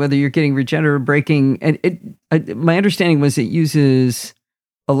was wondering, whether you're getting regenerative braking. And my understanding was it uses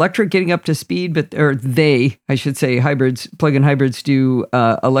electric getting up to speed, hybrids, plug-in hybrids do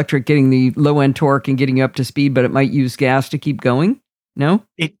electric getting the low-end torque and getting up to speed, but it might use gas to keep going. No?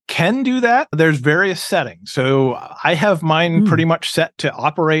 It can do that. There's various settings. So I have mine pretty much set to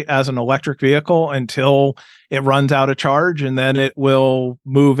operate as an electric vehicle until it runs out of charge, and then it will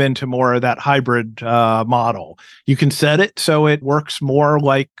move into more of that hybrid model. You can set it so it works more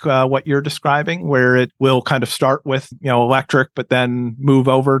like what you're describing, where it will kind of start with electric, but then move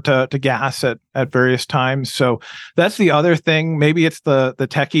over to gas at various times. So that's the other thing. Maybe it's the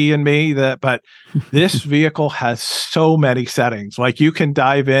techie in me but this vehicle has so many settings. Like you can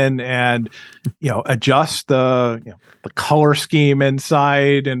dive in and adjust the color scheme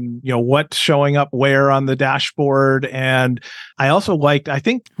inside, and what's showing up where on the dashboard. And I also liked, I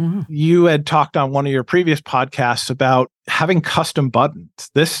think you had talked on one of your previous podcasts about having custom buttons.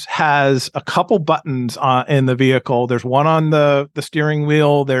 This has a couple buttons in the vehicle. There's one on the steering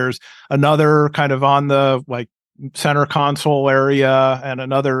wheel. There's another kind of on the center console area, and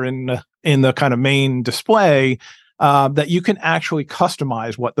another in the kind of main display. That you can actually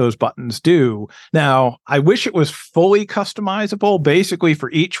customize what those buttons do. Now, I wish it was fully customizable. Basically, for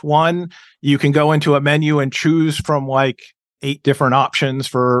each one, you can go into a menu and choose from 8 different options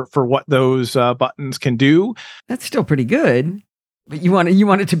for what those buttons can do. That's still pretty good. But you want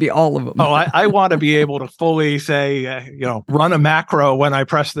it to be all of them. Oh, I want to be able to fully say, run a macro when I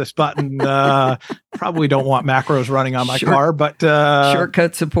press this button. Probably don't want macros running on my car, but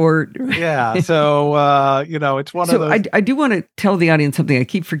shortcut support. Yeah. So, it's one of those. I do want to tell the audience something. I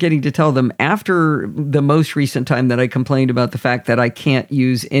keep forgetting to tell them after the most recent time that I complained about the fact that I can't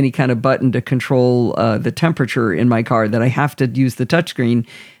use any kind of button to control the temperature in my car, that I have to use the touchscreen.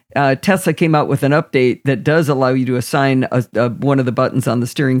 Tesla came out with an update that does allow you to assign one of the buttons on the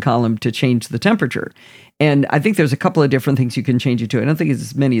steering column to change the temperature. And I think there's a couple of different things you can change it to. I don't think it's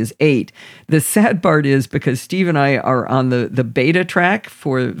as many as 8. The sad part is, because Steve and I are on the beta track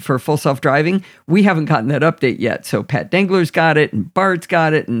for full self-driving, we haven't gotten that update yet. So Pat Dengler's got it, and Bart's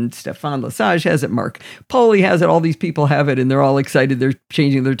got it, and Stefan Lesage has it, Mark Poli has it. All these people have it, and they're all excited. They're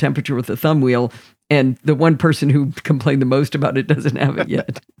changing their temperature with the thumb wheel. And the one person who complained the most about it doesn't have it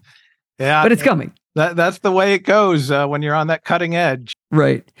yet. Yeah, but it's coming. That's the way it goes when you're on that cutting edge.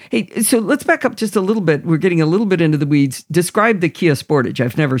 Right. Hey, so let's back up just a little bit. We're getting a little bit into the weeds. Describe the Kia Sportage.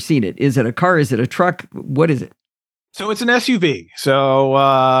 I've never seen it. Is it a car? Is it a truck? What is it? So it's an SUV. So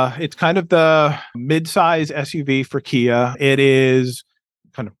it's kind of the mid-size SUV for Kia. It is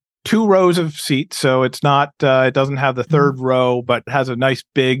kind of 2 rows of seats. So it's not, it doesn't have the third row, but has a nice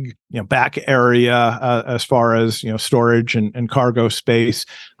big, back area as far as, storage and cargo space.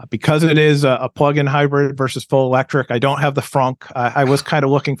 Because it is a plug-in hybrid versus full electric, I don't have the frunk. I was kind of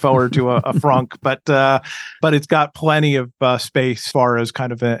looking forward to a frunk, but it's got plenty of space as far as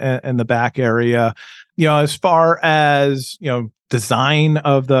kind of in the back area. As far as, design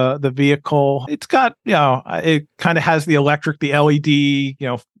of the vehicle, it's got, it kind of has the electric, the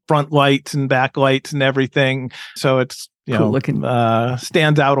LED, front lights and back lights and everything. So it's, cool looking.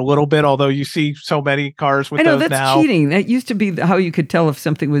 Stands out a little bit, although you see so many cars with those now. That's cheating. That used to be how you could tell if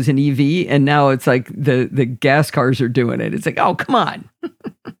something was an EV, and now it's like the gas cars are doing it. It's like, oh, come on.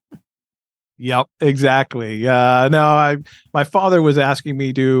 Yep, exactly. My father was asking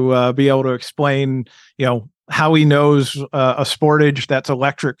me to be able to explain, how he knows a Sportage that's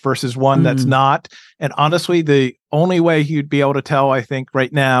electric versus one that's not. And honestly, the only way he'd be able to tell, I think,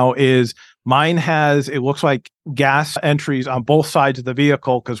 right now is Mine has, it looks like gas entries on both sides of the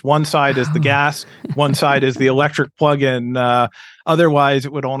vehicle, because one side is the gas, one side is the electric plug-in. Otherwise,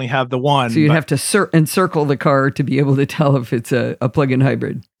 it would only have the one. So you'd have to encircle the car to be able to tell if it's a plug-in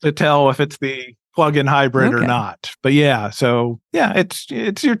hybrid. To tell if it's the plug-in hybrid or not. But yeah, so yeah,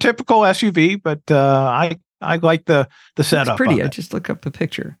 it's your typical SUV, but I like the setup. It's pretty. I just look up the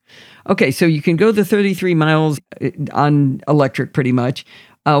picture. Okay, so you can go the 33 miles on electric pretty much.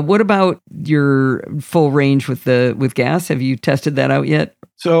 What about your full range with gas? Have you tested that out yet?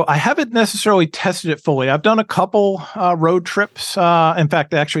 So I haven't necessarily tested it fully. I've done a couple road trips. In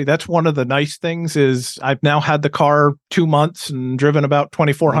fact, actually, that's one of the nice things is I've now had the car 2 months and driven about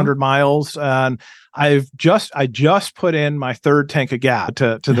 2,400 miles, and I just put in my third tank of gas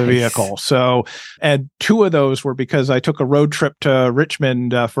to the vehicle. So, and 2 of those were because I took a road trip to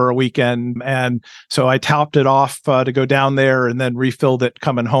Richmond for a weekend. And so I topped it off to go down there and then refilled it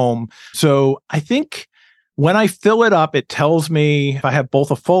coming home. So I think when I fill it up, it tells me if I have both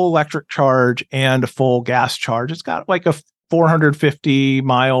a full electric charge and a full gas charge. It's got like a 450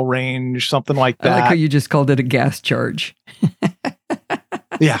 mile range, something like that. I like how you just called it a gas charge.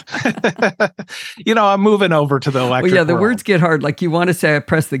 Yeah. I'm moving over to the electric. Well, yeah, the world. words get hard. Like you want to say, I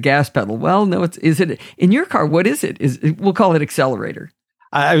press the gas pedal. Well, no, is it in your car? What is it? We'll call it accelerator.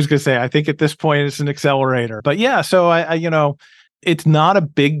 I was going to say, I think at this point it's an accelerator, but yeah. So I it's not a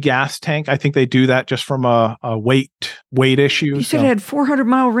big gas tank. I think they do that just from a weight issue. You said it had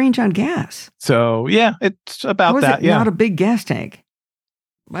 400-mile range on gas. So yeah, it's about that. Not a big gas tank.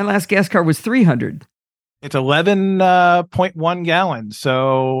 My last gas car was 300. It's 11.1 gallons.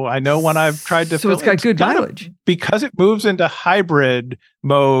 So I know when I've tried to fill, it's got good mileage. Because it moves into hybrid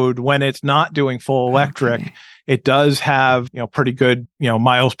mode when it's not doing full electric. Okay. It does have, pretty good,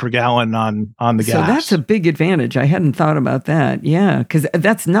 miles per gallon on the gas. So that's a big advantage. I hadn't thought about that. Yeah, because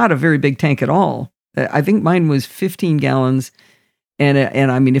that's not a very big tank at all. I think mine was 15 gallons.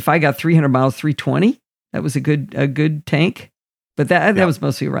 And I mean, if I got 300 miles, 320, that was a good tank. But that was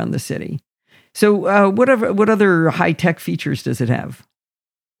mostly around the city. So what other high-tech features does it have?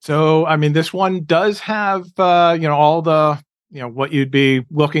 So, I mean, this one does have, all the, what you'd be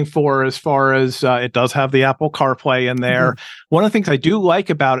looking for as far as it does have the Apple CarPlay in there. Mm-hmm. One of the things I do like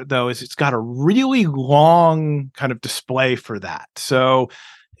about it, though, is it's got a really long kind of display for that. So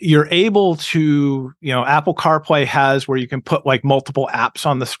you're able to, Apple CarPlay has where you can put like multiple apps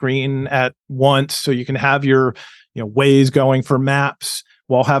on the screen at once. So you can have your, Waze going for maps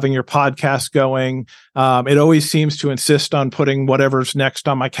while having your podcast going. It always seems to insist on putting whatever's next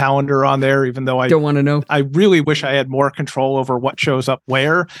on my calendar on there, even though I don't want to know. I really wish I had more control over what shows up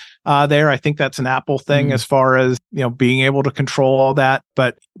where there. I think that's an Apple thing as far as, being able to control all that.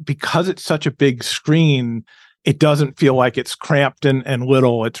 But because it's such a big screen, it doesn't feel like it's cramped and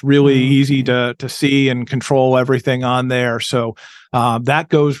little. It's really easy to see and control everything on there. So that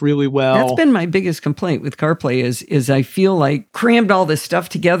goes really well. That's been my biggest complaint with CarPlay is I feel like crammed all this stuff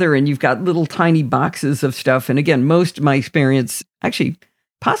together and you've got little tiny boxes of stuff. And again, most of my experience, actually,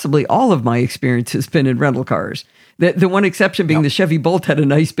 possibly all of my experience has been in rental cars. The one exception being the Chevy Bolt had a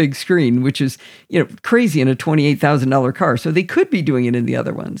nice big screen, which is, crazy in a $28,000 car. So they could be doing it in the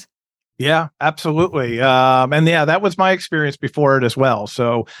other ones. Yeah, absolutely. And yeah, that was my experience before it as well.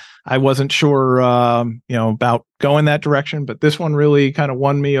 So I wasn't sure, about going that direction, but this one really kind of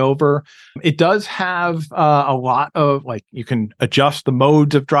won me over. It does have a lot of you can adjust the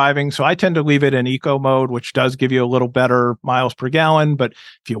modes of driving. So I tend to leave it in eco mode, which does give you a little better miles per gallon. But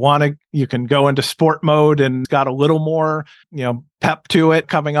if you want to, you can go into sport mode and it's got a little more, pep to it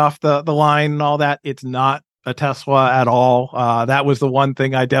coming off the line and all that. It's not a Tesla at all. That was the one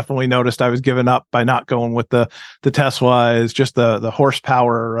thing I definitely noticed I was giving up by not going with the Tesla is just the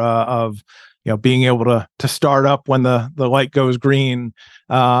horsepower of being able to start up when the light goes green.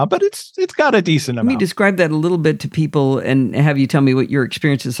 But it's got a decent amount. Let me describe that a little bit to people and have you tell me what your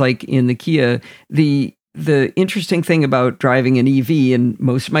experience is like in the Kia. The interesting thing about driving an EV, and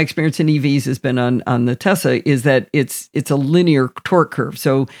most of my experience in EVs has been on the Tesla, is that it's a linear torque curve.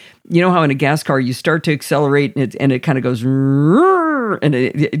 So you know how in a gas car you start to accelerate and it kind of goes and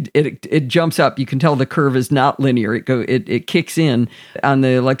it jumps up. You can tell the curve is not linear. It kicks in. On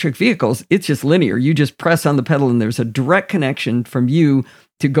the electric vehicles, it's just linear. You just press on the pedal and there's a direct connection from you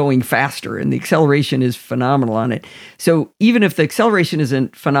to going faster, and the acceleration is phenomenal on it. So even if the acceleration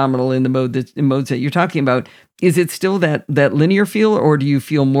isn't phenomenal in the modes that you're talking about, is it still that linear feel, or do you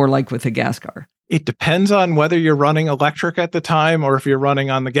feel more like with a gas car? It depends on whether you're running electric at the time or if you're running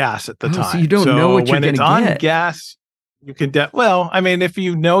on the gas at the time. So you don't know what you're going to get. When it's on gas, you can if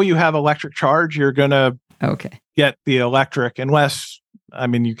you have electric charge, you're going to get the electric, unless,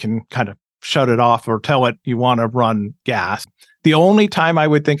 you can kind of shut it off or tell it you want to run gas. The only time I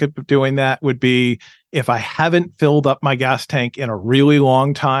would think of doing that would be if I haven't filled up my gas tank in a really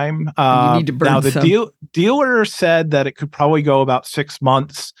long time. You need to burn now, the some. dealer said that it could probably go about 6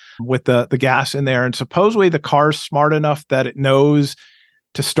 months with the gas in there. And supposedly the car's smart enough that it knows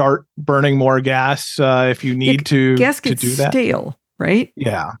to start burning more gas if you need to gas to gets do that. stale, right?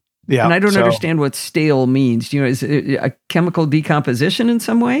 Yeah. Yeah. And I don't understand what stale means. Do you know, is it a chemical decomposition in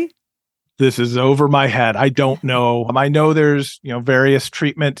some way? This is over my head. I don't know. I know there's, various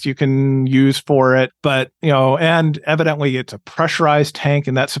treatments you can use for it, but, and evidently it's a pressurized tank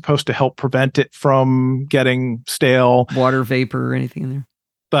and that's supposed to help prevent it from getting stale. Water vapor or anything in there?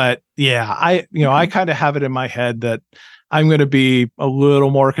 But yeah, I kind of have it in my head that I'm going to be a little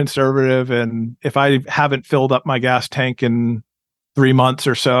more conservative. And if I haven't filled up my gas tank in 3 months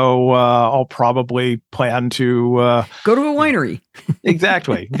or so, I'll probably plan to go to a winery.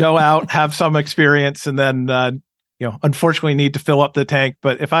 Exactly. Go out, have some experience, and then, unfortunately need to fill up the tank.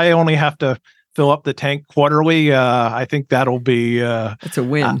 But if I only have to fill up the tank quarterly, I think that'll be... It's a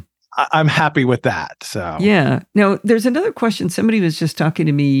win. I'm happy with that. So yeah. Now, there's another question. Somebody was just talking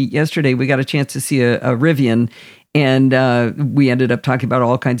to me yesterday. We got a chance to see a Rivian, and we ended up talking about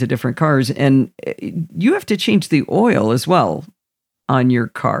all kinds of different cars. And you have to change the oil as well on your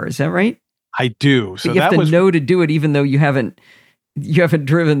car. Is that right? I do. So you have to know to do it, even though you haven't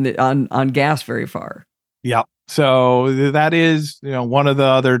driven on gas very far. Yep. So that is, one of the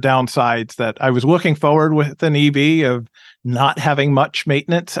other downsides that I was looking forward with an EV of not having much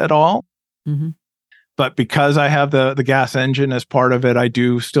maintenance at all. Mm-hmm. But because I have the gas engine as part of it, I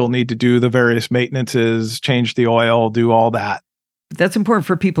do still need to do the various maintenances, change the oil, do all that. That's important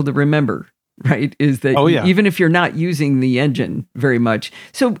for people to remember, right? Is that even if you're not using the engine very much.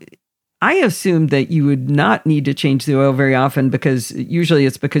 So I assume that you would not need to change the oil very often, because usually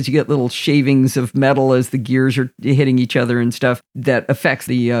it's because you get little shavings of metal as the gears are hitting each other and stuff that affects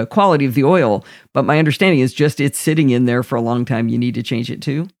the quality of the oil. But my understanding is just it's sitting in there for a long time. You need to change it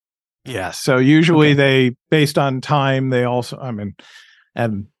too. Yeah. So usually they, based on time, they also,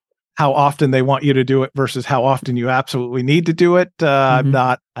 and how often they want you to do it versus how often you absolutely need to do it. I'm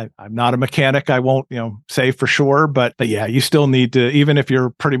not a mechanic. I won't, say for sure, but yeah, you still need to, even if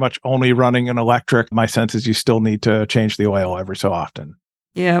you're pretty much only running an electric, my sense is you still need to change the oil every so often.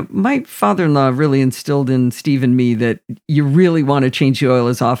 Yeah, my father-in-law really instilled in Steve and me that you really want to change the oil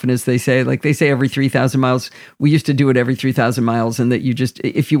as often as they say. Like they say every 3,000 miles. We used to do it every 3,000 miles, and that you just,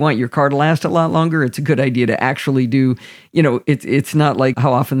 if you want your car to last a lot longer, it's a good idea to actually do, it's not like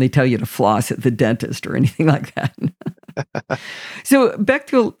how often they tell you to floss at the dentist or anything like that. So back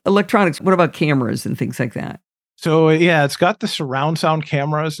to electronics, what about cameras and things like that? So yeah, it's got the surround sound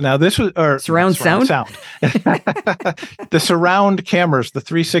cameras. Now this was surround sound. The surround cameras, the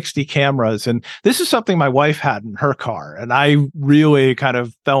 360 cameras, and this is something my wife had in her car, and I really kind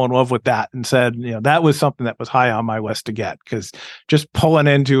of fell in love with that and said, that was something that was high on my list to get, because just pulling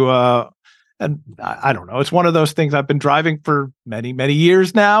into and I don't know, it's one of those things I've been driving for many, many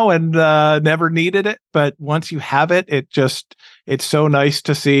years now and never needed it. But once you have it, it's so nice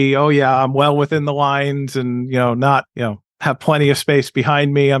to see, oh yeah, I'm well within the lines and, not, have plenty of space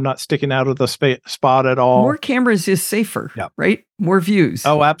behind me. I'm not sticking out of the spot at all. More cameras is safer, right? More views.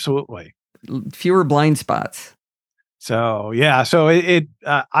 Oh, absolutely. Fewer blind spots. So yeah, so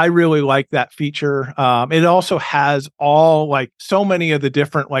I really like that feature. It also has all so many of the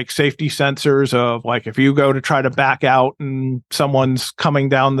different safety sensors of if you go to try to back out and someone's coming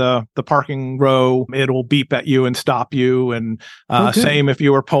down the parking row, it'll beep at you and stop you. And same if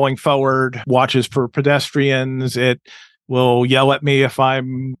you were pulling forward, watches for pedestrians. It will yell at me if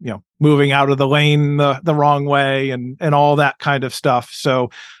I'm, moving out of the lane the wrong way and all that kind of stuff.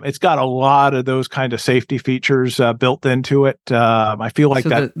 So it's got a lot of those kind of safety features built into it. I feel like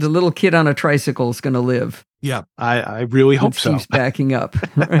that the little kid on a tricycle is going to live. Yeah, I really hope so. Steve's backing up.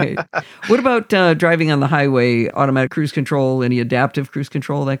 Right. What about driving on the highway, automatic cruise control, any adaptive cruise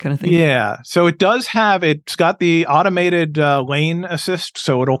control, that kind of thing? Yeah. So it's got the automated lane assist.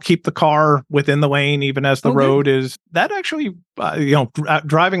 So it'll keep the car within the lane, even as the road is. That actually,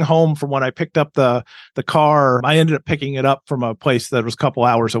 driving home from when I picked up the car, I ended up picking it up from a place that was a couple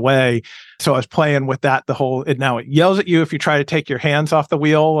hours away. So I was playing with that now it yells at you if you try to take your hands off the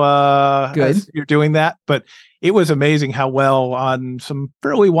wheel as you're doing that. But it was amazing how well on some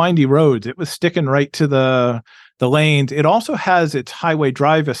fairly windy roads, it was sticking right to the lanes. It also has its highway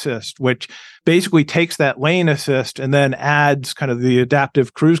drive assist, which basically takes that lane assist and then adds kind of the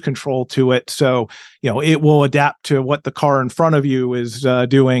adaptive cruise control to it. So, it will adapt to what the car in front of you is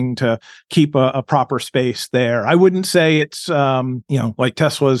doing to keep a proper space there. I wouldn't say it's, like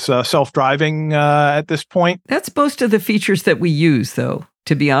Tesla's self-driving driving at this point. That's most of the features that we use, though.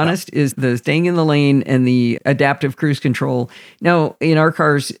 To be honest, is the staying in the lane and the adaptive cruise control. Now, in our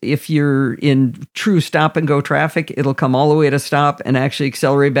cars, if you're in true stop and go traffic, it'll come all the way to stop and actually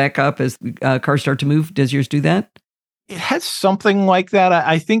accelerate back up as cars start to move. Does yours do that? It has something like that.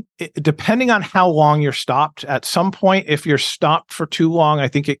 I think depending on how long you're stopped, at some point, if you're stopped for too long, I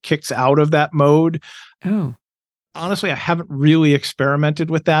think it kicks out of that mode. Oh. Honestly, I haven't really experimented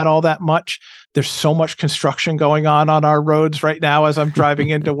with that all that much. There's so much construction going on our roads right now as I'm driving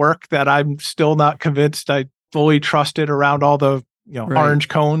into work that I'm still not convinced I fully trust it around all the orange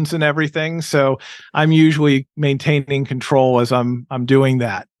cones and everything. So I'm usually maintaining control as I'm doing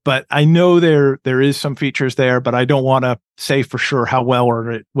that. But I know there is some features there, but I don't want to say for sure how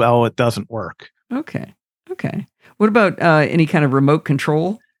well it doesn't work. Okay. What about any kind of remote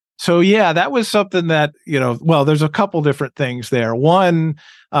control? So yeah, that was something that, there's a couple different things there. One,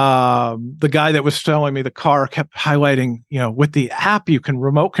 the guy that was selling me the car kept highlighting, with the app, you can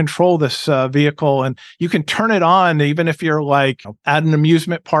remote control this vehicle and you can turn it on even if you're like at an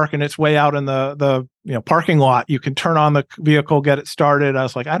amusement park and it's way out in the parking lot. You can turn on the vehicle, get it started. I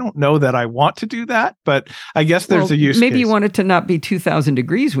was like, I don't know that I want to do that, but I guess there's a use maybe case. You want it to not be 2,000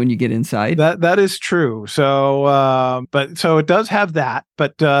 degrees when you get inside. That is true. So, so it does have that,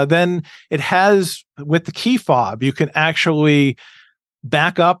 but then it has, with the key fob, you can actually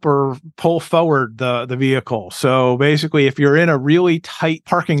back up or pull forward the vehicle. So basically, if you're in a really tight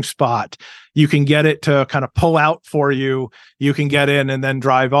parking spot, you can get it to kind of pull out for you. You can get in and then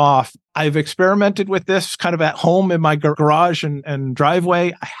drive off. I've experimented with this kind of at home in my garage and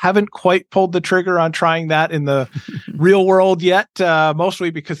driveway. I haven't quite pulled the trigger on trying that in the real world yet,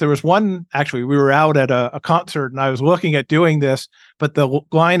 mostly because there was one, actually, we were out at a concert and I was looking at doing this, but the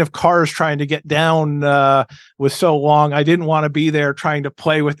line of cars trying to get down was so long. I didn't want to be there trying to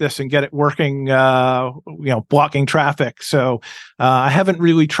play with this and get it working, blocking traffic. So I haven't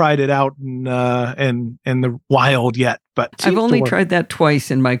really tried it out in the wild yet. But I've only tried that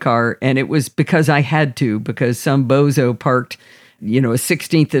twice in my car, and it was because I had to, because some bozo parked, a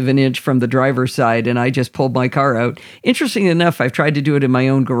 1/16 of an inch from the driver's side, and I just pulled my car out. Interesting enough, I've tried to do it in my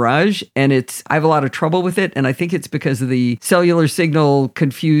own garage, and I have a lot of trouble with it, and I think it's because of the cellular signal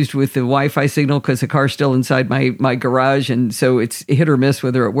confused with the Wi-Fi signal, because the car's still inside my garage, and so it's hit or miss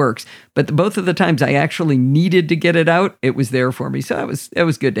whether it works. But both of the times I actually needed to get it out, it was there for me, so that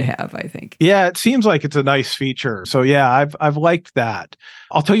was good to have, I think. Yeah, it seems like it's a nice feature. So yeah, I've liked that.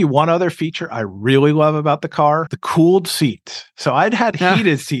 I'll tell you one other feature I really love about the car: the cooled seat. So I'd had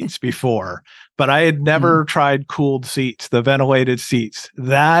heated seats before, but I had never tried cooled seats, the ventilated seats.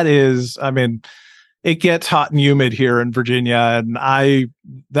 That is, it gets hot and humid here in Virginia, and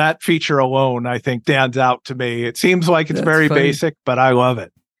that feature alone, I think, stands out to me. It seems like it's very basic, but I love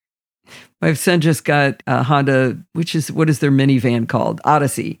it. My son just got a Honda, what is their minivan called?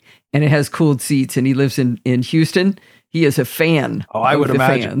 Odyssey, and it has cooled seats, and he lives in Houston. He is a fan. Oh, I would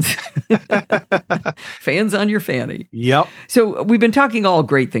imagine. Fans. Fans on your fanny. Yep. So we've been talking all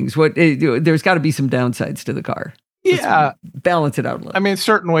great things. There's got to be some downsides to the car. Yeah. Balance it out a little.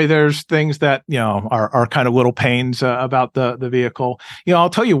 Certainly there's things that, are kind of little pains about the vehicle. I'll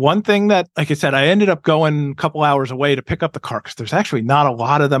tell you one thing that, like I said, I ended up going a couple hours away to pick up the car because there's actually not a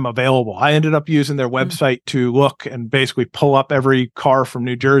lot of them available. I ended up using their website to look and basically pull up every car from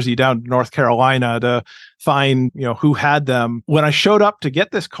New Jersey down to North Carolina to find, who had them. When I showed up to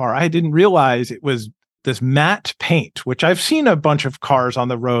get this car, I didn't realize it was this matte paint, which I've seen a bunch of cars on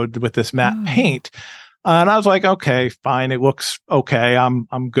the road with this matte paint. And I was like, okay, fine. It looks okay. I'm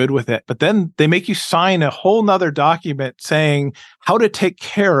good with it. But then they make you sign a whole nother document saying how to take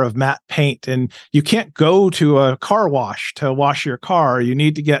care of matte paint. And you can't go to a car wash to wash your car. You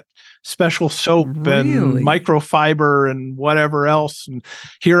need to get special soap and microfiber and whatever else. And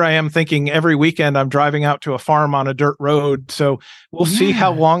here I am thinking every weekend I'm driving out to a farm on a dirt road. So we'll see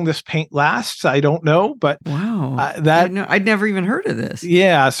how long this paint lasts. I don't know, but wow, I'd never even heard of this.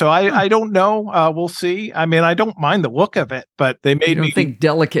 Yeah. So I don't know. We'll see. I don't mind the look of it, but they made me think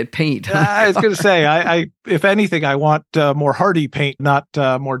delicate paint. I was going to say, I if anything, I want more hardy paint, not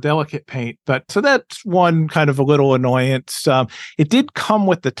more delicate paint. But so that's one kind of a little annoyance. It did come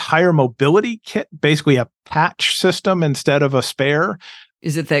with the tire mobility kit, basically a patch system instead of a spare.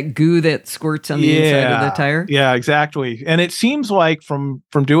 Is it that goo that squirts on the inside of the tire? Yeah, exactly. And it seems like from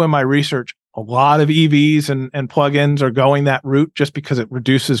doing my research, a lot of EVs and plugins are going that route just because it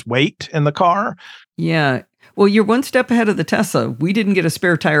reduces weight in the car. Yeah. Well, you're one step ahead of the Tesla. We didn't get a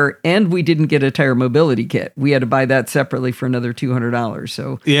spare tire and we didn't get a tire mobility kit. We had to buy that separately for another $200.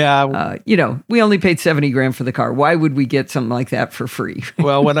 So, yeah, we only paid $70,000 for the car. Why would we get something like that for free?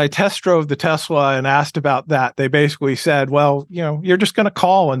 Well, when I test drove the Tesla and asked about that, they basically said, well, you're just going to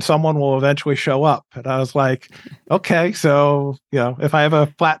call and someone will eventually show up. And I was like, okay, so, if I have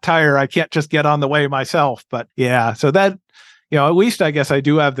a flat tire, I can't just get on the way myself. But yeah, so that, at least I guess I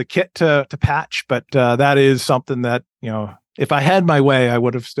do have the kit to patch, but that is something that, if I had my way, I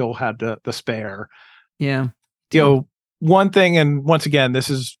would have still had the spare. Yeah. One thing, and once again, this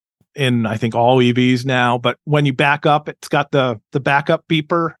is in, I think, all EVs now, but when you back up, it's got the backup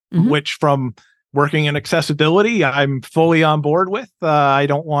beeper, which from working in accessibility, I'm fully on board with. I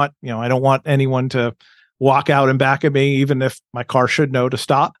don't want anyone to walk out and back at me, even if my car should know to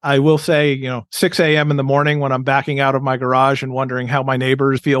stop. I will say, 6 a.m. in the morning when I'm backing out of my garage and wondering how my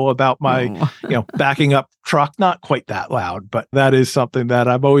neighbors feel about my, backing up truck, not quite that loud, but that is something that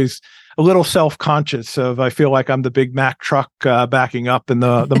I'm always a little self-conscious of. I feel like I'm the Big Mac truck backing up in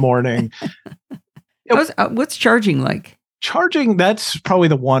the morning. What's charging like? Charging, that's probably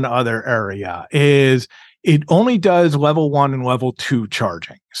the one other area, is it only does level 1 and level 2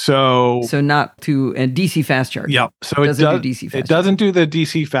 charging. So not to and DC fast charging. Yep. So it doesn't do the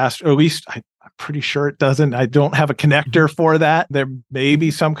DC fast, or at least I'm pretty sure it doesn't. I don't have a connector for that. There may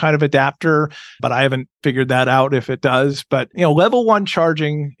be some kind of adapter, but I haven't figured that out if it does. But level 1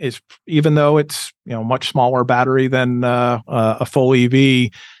 charging is, even though it's much smaller battery than a full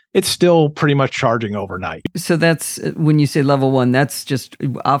EV, it's still pretty much charging overnight. So that's when you say level 1, that's just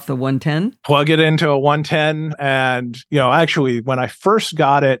off the 110? Plug it into a 110. And, actually, when I first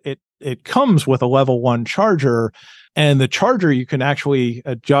got it comes with a level 1 charger. And the charger, you can actually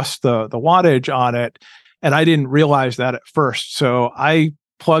adjust the wattage on it. And I didn't realize that at first. So I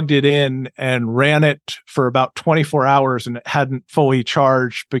plugged it in and ran it for about 24 hours and it hadn't fully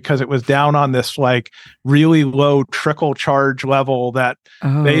charged because it was down on this like really low trickle charge level that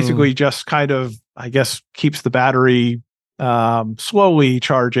basically just kind of, I guess, keeps the battery slowly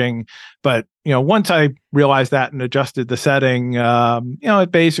charging. But, once I realized that and adjusted the setting,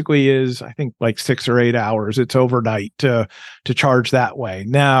 it basically is, I think, like 6 or 8 hours. It's overnight to charge that way.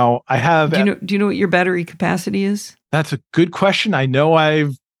 Now I have. Do you know what your battery capacity is? That's a good question. I know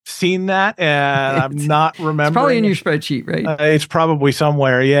I've seen that and I'm not remembering. It's probably in your spreadsheet, right? It's probably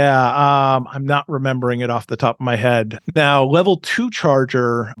somewhere. Yeah. I'm not remembering it off the top of my head. Now, level 2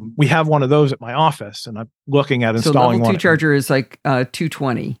 charger, we have one of those at my office and I'm looking at installing one. So level 2 charger is like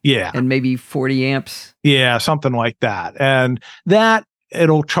 220. Yeah. And maybe 40 amps. Yeah, something like that. And that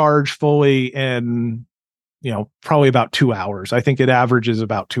it'll charge fully in probably about 2 hours. I think it averages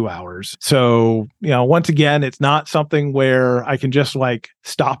about 2 hours. So, once again, it's not something where I can just like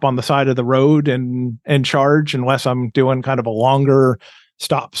stop on the side of the road and charge unless I'm doing kind of a longer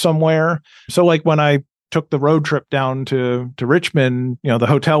stop somewhere. So like when I took the road trip down to Richmond, the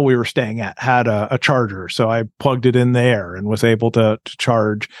hotel we were staying at had a charger. So I plugged it in there and was able to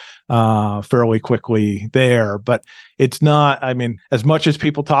charge fairly quickly there. But it's not, as much as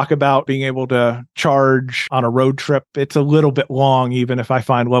people talk about being able to charge on a road trip, it's a little bit long, even if I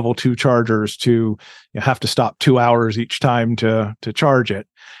find level 2 chargers to have to stop 2 hours each time to charge it.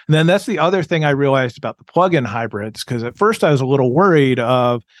 And then that's the other thing I realized about the plug-in hybrids, because at first I was a little worried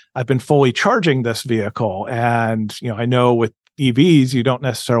I've been fully charging this vehicle. And, I know with EVs, you don't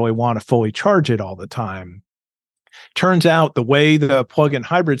necessarily want to fully charge it all the time. Turns out the way the plug-in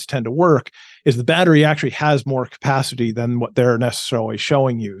hybrids tend to work is the battery actually has more capacity than what they're necessarily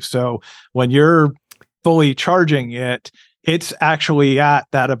showing you. So when you're fully charging it, it's actually at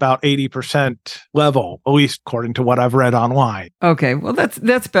that about 80% level, at least according to what I've read online. Okay, well,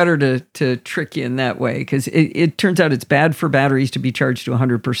 that's better to trick you in that way, because it turns out it's bad for batteries to be charged to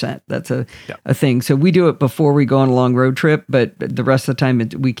 100%. That's a thing. So we do it before we go on a long road trip, but the rest of the time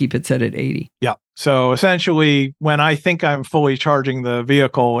we keep it set at 80. Yeah. So essentially, when I think I'm fully charging the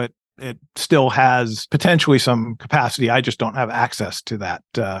vehicle, it still has potentially some capacity. I just don't have access to that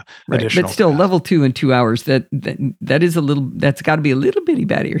additional. But still, capacity. level 2 in 2 hours. That's got to be a little bitty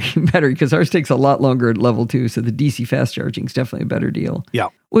battery because ours takes a lot longer at level 2. So the DC fast charging is definitely a better deal. Yeah.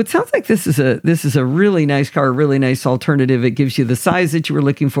 Well, it sounds like this is a really nice car, a really nice alternative. It gives you the size that you were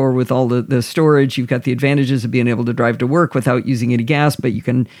looking for with all the storage. You've got the advantages of being able to drive to work without using any gas, but you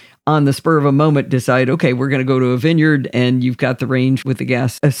can, on the spur of a moment, decide, okay, we're going to go to a vineyard, and you've got the range with the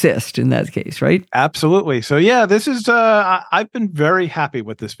gas assist in that case, right? Absolutely. So yeah, this is, I've been very happy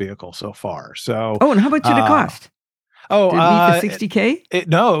with this vehicle so far. So. Oh, and how much did it cost? Did it meet the $60K?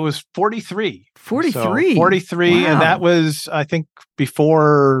 No, it was 43. 43. So 43. Wow. And that was, I think,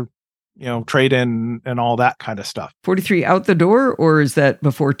 before, trade in and all that kind of stuff. 43 out the door, or is that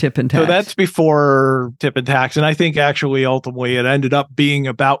before tip and tax? So that's before tip and tax. And I think actually ultimately it ended up being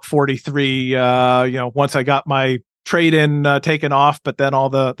about 43, once I got my trade-in taken off, but then all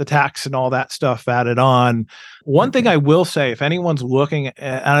the tax and all that stuff added on. One thing I will say, if anyone's looking at,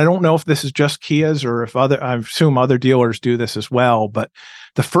 and I don't know if this is just Kia's or if I assume other dealers do this as well, but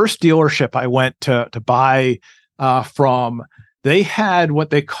the first dealership I went to buy from, they had what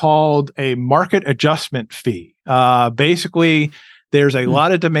they called a market adjustment fee. Basically, there's a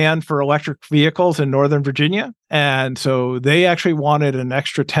lot of demand for electric vehicles in Northern Virginia. And so they actually wanted an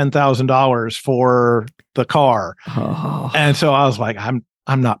extra $10,000 for the car. Oh. And so I was like, I'm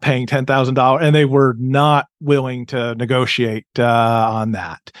not paying $10,000. And they were not willing to negotiate on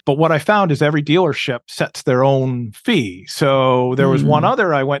that. But what I found is every dealership sets their own fee. So there was one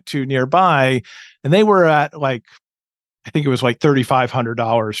other I went to nearby, and they were at I think it was like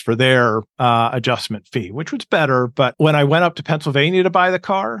 $3,500 for their adjustment fee, which was better. But when I went up to Pennsylvania to buy the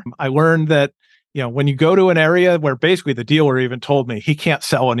car, I learned that, when you go to an area where basically the dealer even told me he can't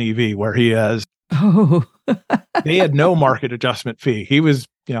sell an EV where he is. Oh, they had no market adjustment fee. He was,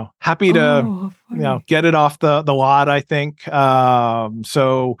 happy to, get it off the lot, I think.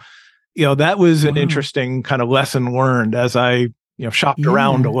 So, that was an interesting kind of lesson learned as I shopped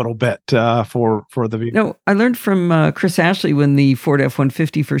around a little bit for the vehicle. No, I learned from Chris Ashley when the Ford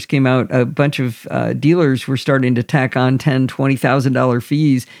F-150 first came out, a bunch of dealers were starting to tack on $10,000, $20,000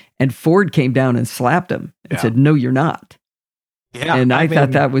 fees, and Ford came down and slapped them and said, "No, you're not." Yeah, and I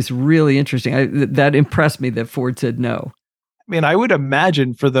thought that was really interesting. That impressed me that Ford said no. I would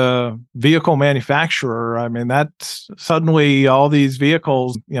imagine for the vehicle manufacturer, that's suddenly all these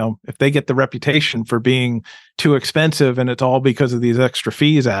vehicles, if they get the reputation for being too expensive and it's all because of these extra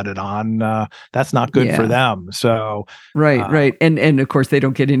fees added on, that's not good for them. So Right. And of course, they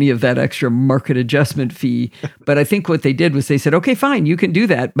don't get any of that extra market adjustment fee. But I think what they did was they said, okay, fine, you can do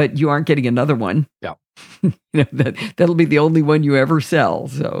that, but you aren't getting another one. Yeah. That'll be the only one you ever sell.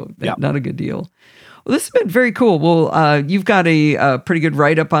 So not a good deal. Well, this has been very cool. Well, you've got a pretty good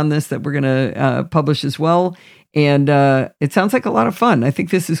write-up on this that we're going to publish as well. And it sounds like a lot of fun. I think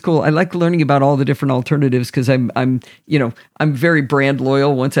this is cool. I like learning about all the different alternatives because I'm very brand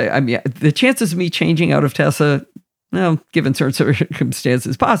loyal. The chances of me changing out of Tesla, given certain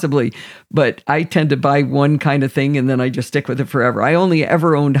circumstances, possibly, but I tend to buy one kind of thing and then I just stick with it forever. I only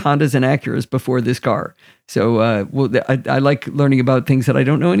ever owned Hondas and Acuras before this car. So I like learning about things that I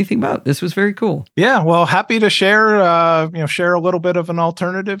don't know anything about. This was very cool. Yeah, well, happy to share a little bit of an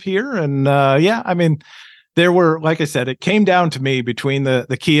alternative here. And there were, like I said, it came down to me between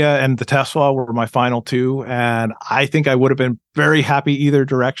the Kia and the Tesla were my final two. And I think I would have been very happy either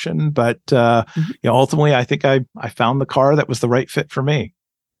direction. But ultimately, I think I found the car that was the right fit for me.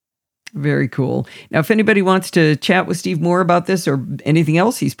 Very cool. Now, if anybody wants to chat with Steve more about this or anything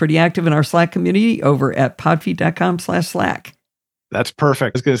else, he's pretty active in our Slack community over at podfeet.com/Slack. That's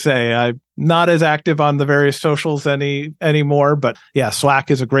perfect. I was going to say, I'm not as active on the various socials anymore, but yeah, Slack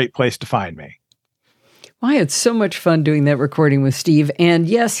is a great place to find me. Well, I had so much fun doing that recording with Steve. And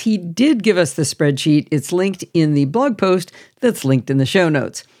yes, he did give us the spreadsheet. It's linked in the blog post that's linked in the show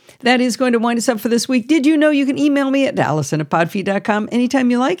notes. That is going to wind us up for this week. Did you know you can email me at allison@podfeet.com anytime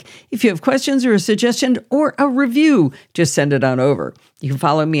you like? If you have questions or a suggestion or a review, just send it on over. You can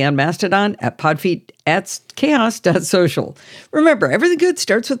follow me on Mastodon at podfeet@chaos.social. Remember, everything good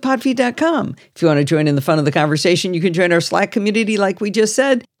starts with podfeet.com. If you want to join in the fun of the conversation, you can join our Slack community like we just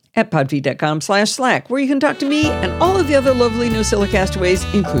said at podfeet.com/Slack, where you can talk to me and all of the other lovely No-Silla castaways,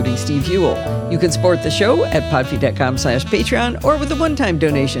 including Steve Ewell. You can support the show at podfeet.com/Patreon or with a one-time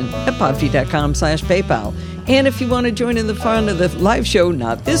donation at podfeet.com/PayPal. And if you want to join in the fun of the live show,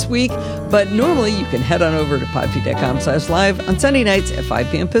 not this week, but normally you can head on over to podfeet.com/live on Sunday nights at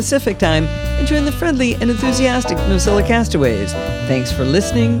 5 p.m. Pacific time and join the friendly and enthusiastic No-Silla castaways. Thanks for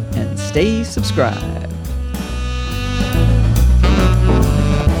listening and stay subscribed.